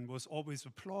 Greenspan was always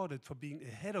applauded for being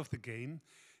ahead of the game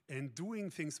and doing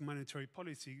things in monetary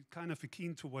policy, kind of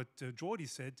akin to what Jordi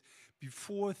said,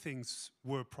 before things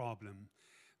were a problem.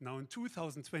 Now in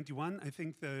 2021, I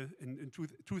think in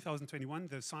 2021,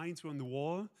 the signs were on the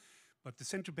wall, but the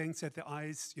central banks had their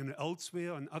eyes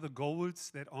elsewhere on other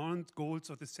goals that aren't goals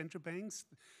of the central banks.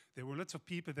 There were lots of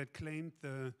people that claimed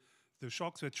the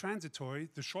shocks were transitory.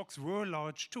 The shocks were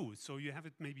large too, so you have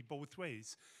it maybe both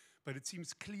ways. But it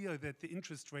seems clear that the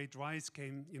interest rate rise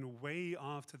came way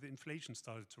after the inflation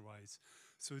started to rise.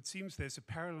 So it seems there's a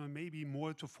parallel, maybe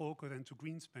more to Volcker than to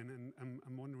Greenspan, and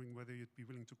I'm wondering whether you'd be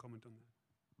willing to comment on that.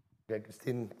 Okay,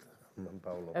 Kristin and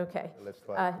Paolo. Okay. Let's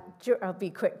try. I'll be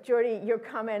quick. Jordi, your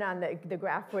comment on the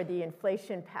graph where the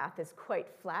inflation path is quite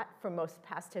flat for most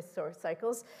past historic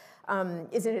cycles,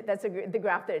 isn't it? That's the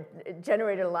graph that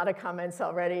generated a lot of comments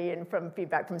already and from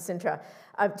feedback from Sintra.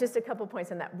 Just a couple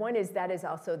points on that. One is that is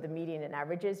also the median and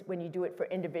averages. When you do it for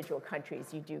individual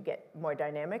countries, you do get more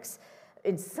dynamics.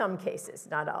 In some cases,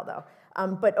 not all though.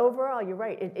 But overall, you're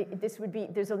right.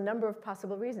 There's a number of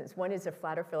possible reasons. One is a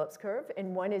flatter Phillips curve,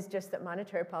 and one is just that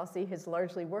monetary policy has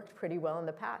largely worked pretty well in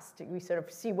the past. We sort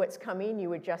of see what's coming,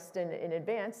 you adjust in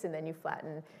advance, and then you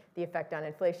flatten the effect on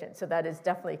inflation. So that is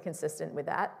definitely consistent with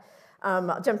that.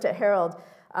 I'll jump to Harold.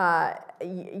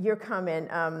 Your comment,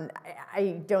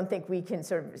 I don't think we can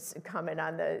sort of comment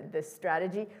on the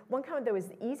strategy. One comment, though, is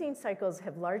the easing cycles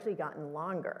have largely gotten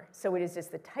longer. So it is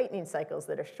just the tightening cycles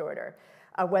that are shorter.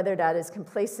 Whether that is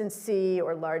complacency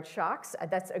or large shocks,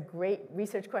 that's a great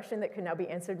research question that can now be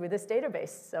answered with this database.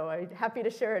 So I'm happy to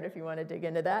share it if you want to dig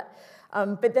into that.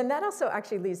 But then that also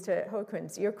actually leads to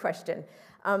Joaquin's, your question.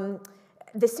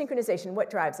 The synchronization, what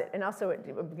drives it? And also,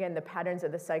 again, the patterns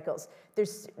of the cycles.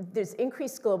 There's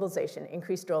increased globalization,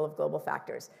 increased role of global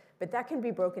factors. But that can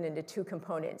be broken into 2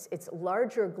 components. It's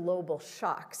larger global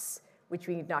shocks, which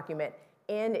we document,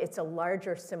 and it's a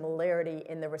larger similarity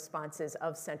in the responses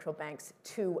of central banks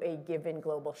to a given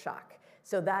global shock.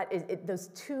 So that is, those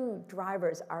 2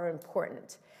 drivers are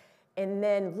important. And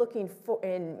then looking for,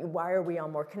 and why are we all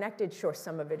more connected? Sure,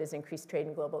 some of it is increased trade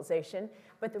and globalization,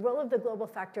 but the role of the global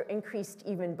factor increased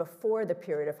even before the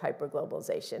period of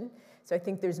hyperglobalization. So I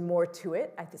think there's more to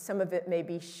it. Some of it may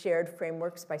be shared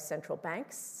frameworks by central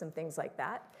banks, some things like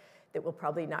that, that will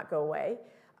probably not go away.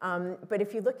 But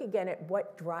if you look again at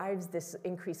what drives this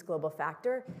increased global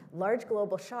factor, large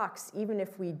global shocks, even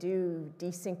if we do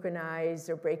desynchronize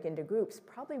or break into groups,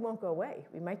 probably won't go away.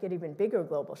 We might get even bigger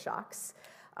global shocks.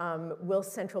 Will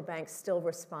central banks still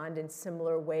respond in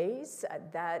similar ways?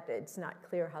 That it's not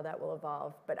clear how that will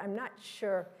evolve. But I'm not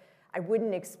sure. I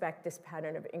wouldn't expect this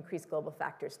pattern of increased global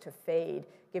factors to fade,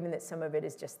 given that some of it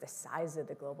is just the size of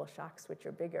the global shocks, which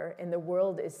are bigger. And the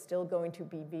world is still going to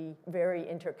be very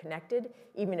interconnected,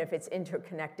 even if it's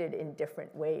interconnected in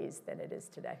different ways than it is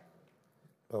today.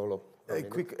 Paolo. A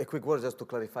quick word just to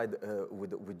clarify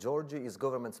with Georgie. Is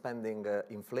government spending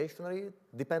inflationary?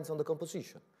 Depends on the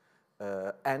composition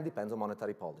and depends on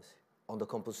monetary policy. On the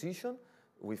composition,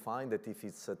 we find that if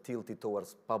it's tilted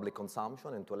towards public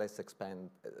consumption and to a less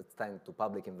extent to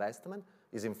public investment,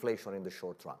 is inflation in the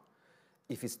short run.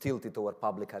 If it's tilted toward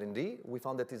public R&D, we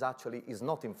found that it actually is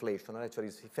not inflationary, actually,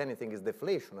 if anything, is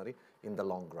deflationary in the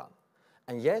long run.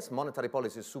 And yes, monetary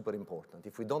policy is super important.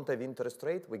 If we don't have interest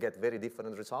rate, we get very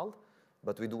different result,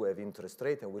 but we do have interest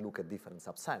rate and we look at different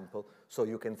subsample, so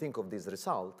you can think of this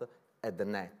result at the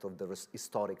net of the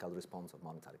historical response of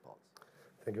monetary policy.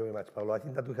 Thank you very much, Paolo. I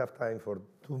think that we have time for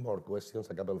two more questions,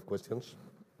 a couple of questions.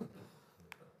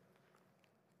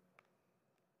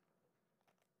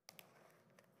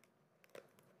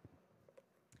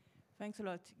 Thanks a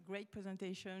lot. Great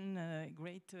presentation,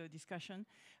 great discussion.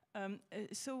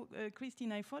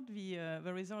 Kristin, I thought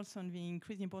the results on the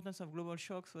increased importance of global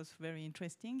shocks was very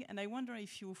interesting, and I wonder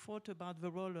if you thought about the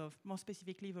role of, more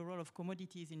specifically, the role of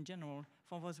commodities in general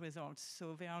for those results.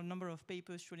 So there are a number of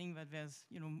papers showing that there's,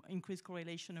 increased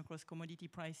correlation across commodity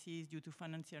prices due to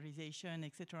financiarization,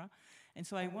 etc. And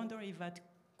so I wonder if that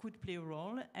could play a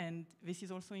role, and this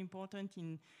is also important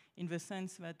in the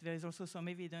sense that there is also some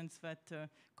evidence that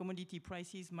commodity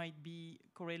prices might be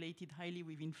correlated highly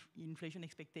with inflation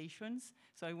expectations.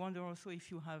 So I wonder also if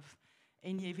you have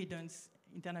any evidence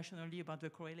internationally about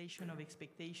the correlation of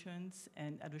expectations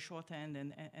and at the short end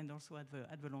and also at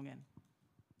the long end.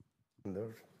 And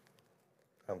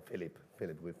Philip,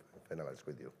 we've finalized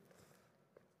with you.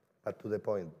 But to the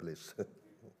point, please.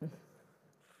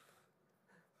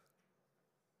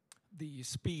 The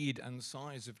speed and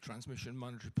size of transmission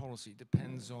monetary policy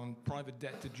depends on private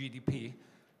debt to GDP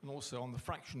and also on the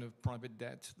fraction of private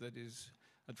debt that is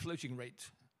at floating rates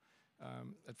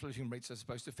as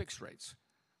opposed to fixed rates.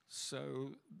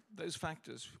 So those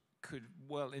factors could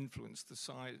well influence the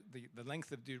size, the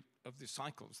length of the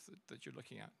cycles that you're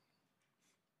looking at.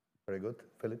 Very good.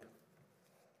 Philip?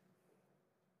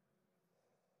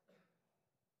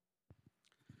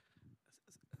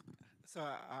 So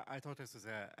I thought this was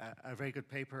a very good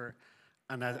paper,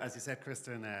 and as you said,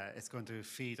 Kristin, it's going to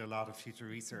feed a lot of future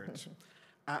research.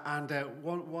 And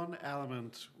one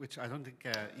element, which I don't think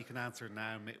you can answer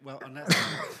now, well, unless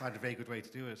you find a very good way to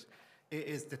do it,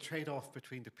 is the trade-off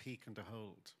between the peak and the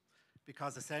hold.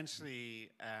 Because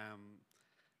essentially,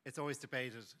 it's always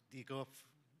debated, do you go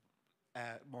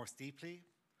up more steeply,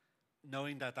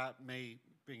 knowing that that may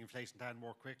bring inflation down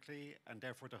more quickly, and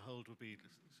therefore the hold will be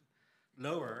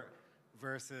lower,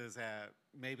 versus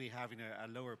maybe having a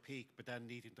lower peak, but then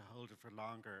needing to hold it for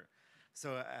longer.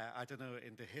 So I don't know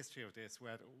in the history of this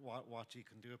what you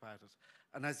can do about it.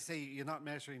 And as you say, you're not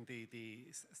measuring the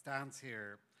stance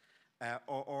here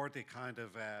or the kind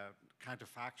of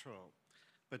counterfactual,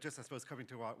 but just I suppose coming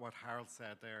to what Harold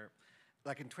said there,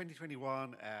 like in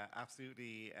 2021,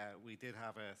 absolutely we did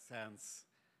have a sense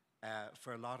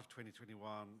for a lot of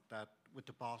 2021 that with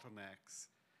the bottlenecks,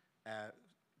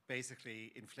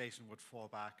 basically inflation would fall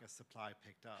back as supply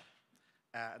picked up.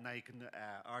 Now you can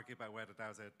argue about whether that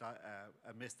was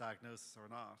a misdiagnosis or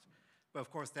not. But of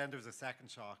course then there was a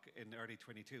second shock in early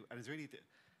 22, and it's really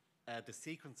the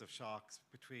sequence of shocks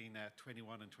between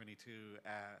 21 and 22,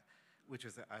 which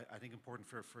is I think important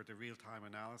for the real-time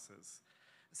analysis.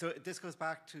 So this goes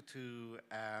back to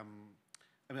I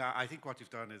mean, I think what you've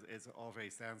done is all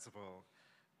very sensible,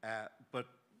 but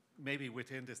maybe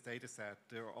within this data set,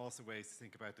 there are also ways to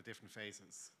think about the different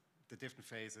phases,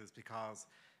 because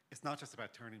it's not just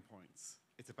about turning points.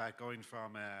 It's about going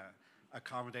from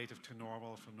accommodative to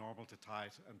normal, from normal to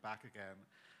tight, and back again.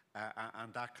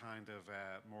 And that kind of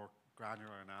more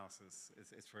granular analysis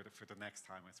is for the next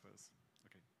time, I suppose.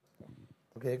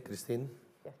 Okay, Kristin.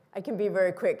 Yeah, I can be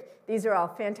very quick. These are all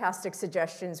fantastic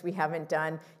suggestions we haven't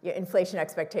done. Your inflation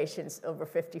expectations over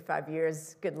 55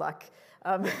 years, good luck.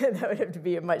 That would have to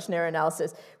be a much narrower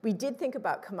analysis. We did think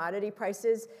about commodity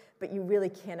prices, but you really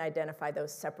can't identify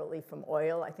those separately from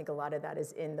oil. I think a lot of that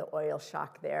is in the oil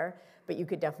shock there, but you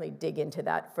could definitely dig into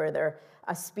that further.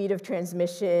 Speed of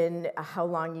transmission, how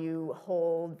long you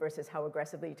hold versus how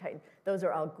aggressively you tighten. Those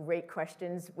are all great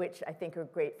questions, which I think are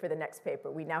great for the next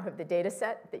paper. We now have the data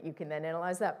set that you can then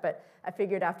analyze that, but I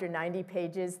figured after 90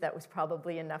 pages, that was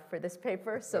probably enough for this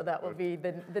paper, so that will be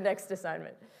the next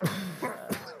assignment.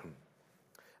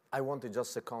 I want to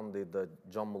just second the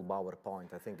John Mulbauer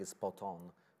point. I think it's spot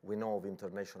on. We know of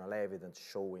international evidence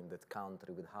showing that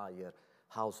countries with higher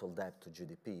household debt to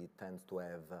GDP tend to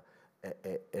have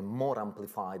a more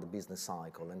amplified business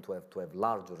cycle and to have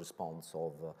larger response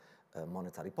of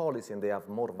monetary policy, and they have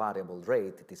more variable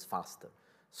rate, it is faster.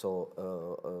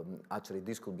 So actually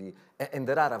this could be, and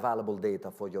there are available data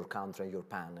for your country and your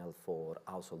panel for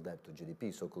household debt to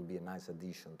GDP, so it could be a nice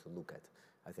addition to look at.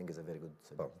 I think it's a very good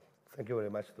suggestion. Well, thank you very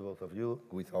much to both of you.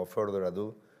 Without further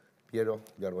ado, Piero,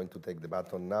 you are going to take the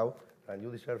baton now, and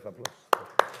you deserve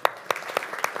applause.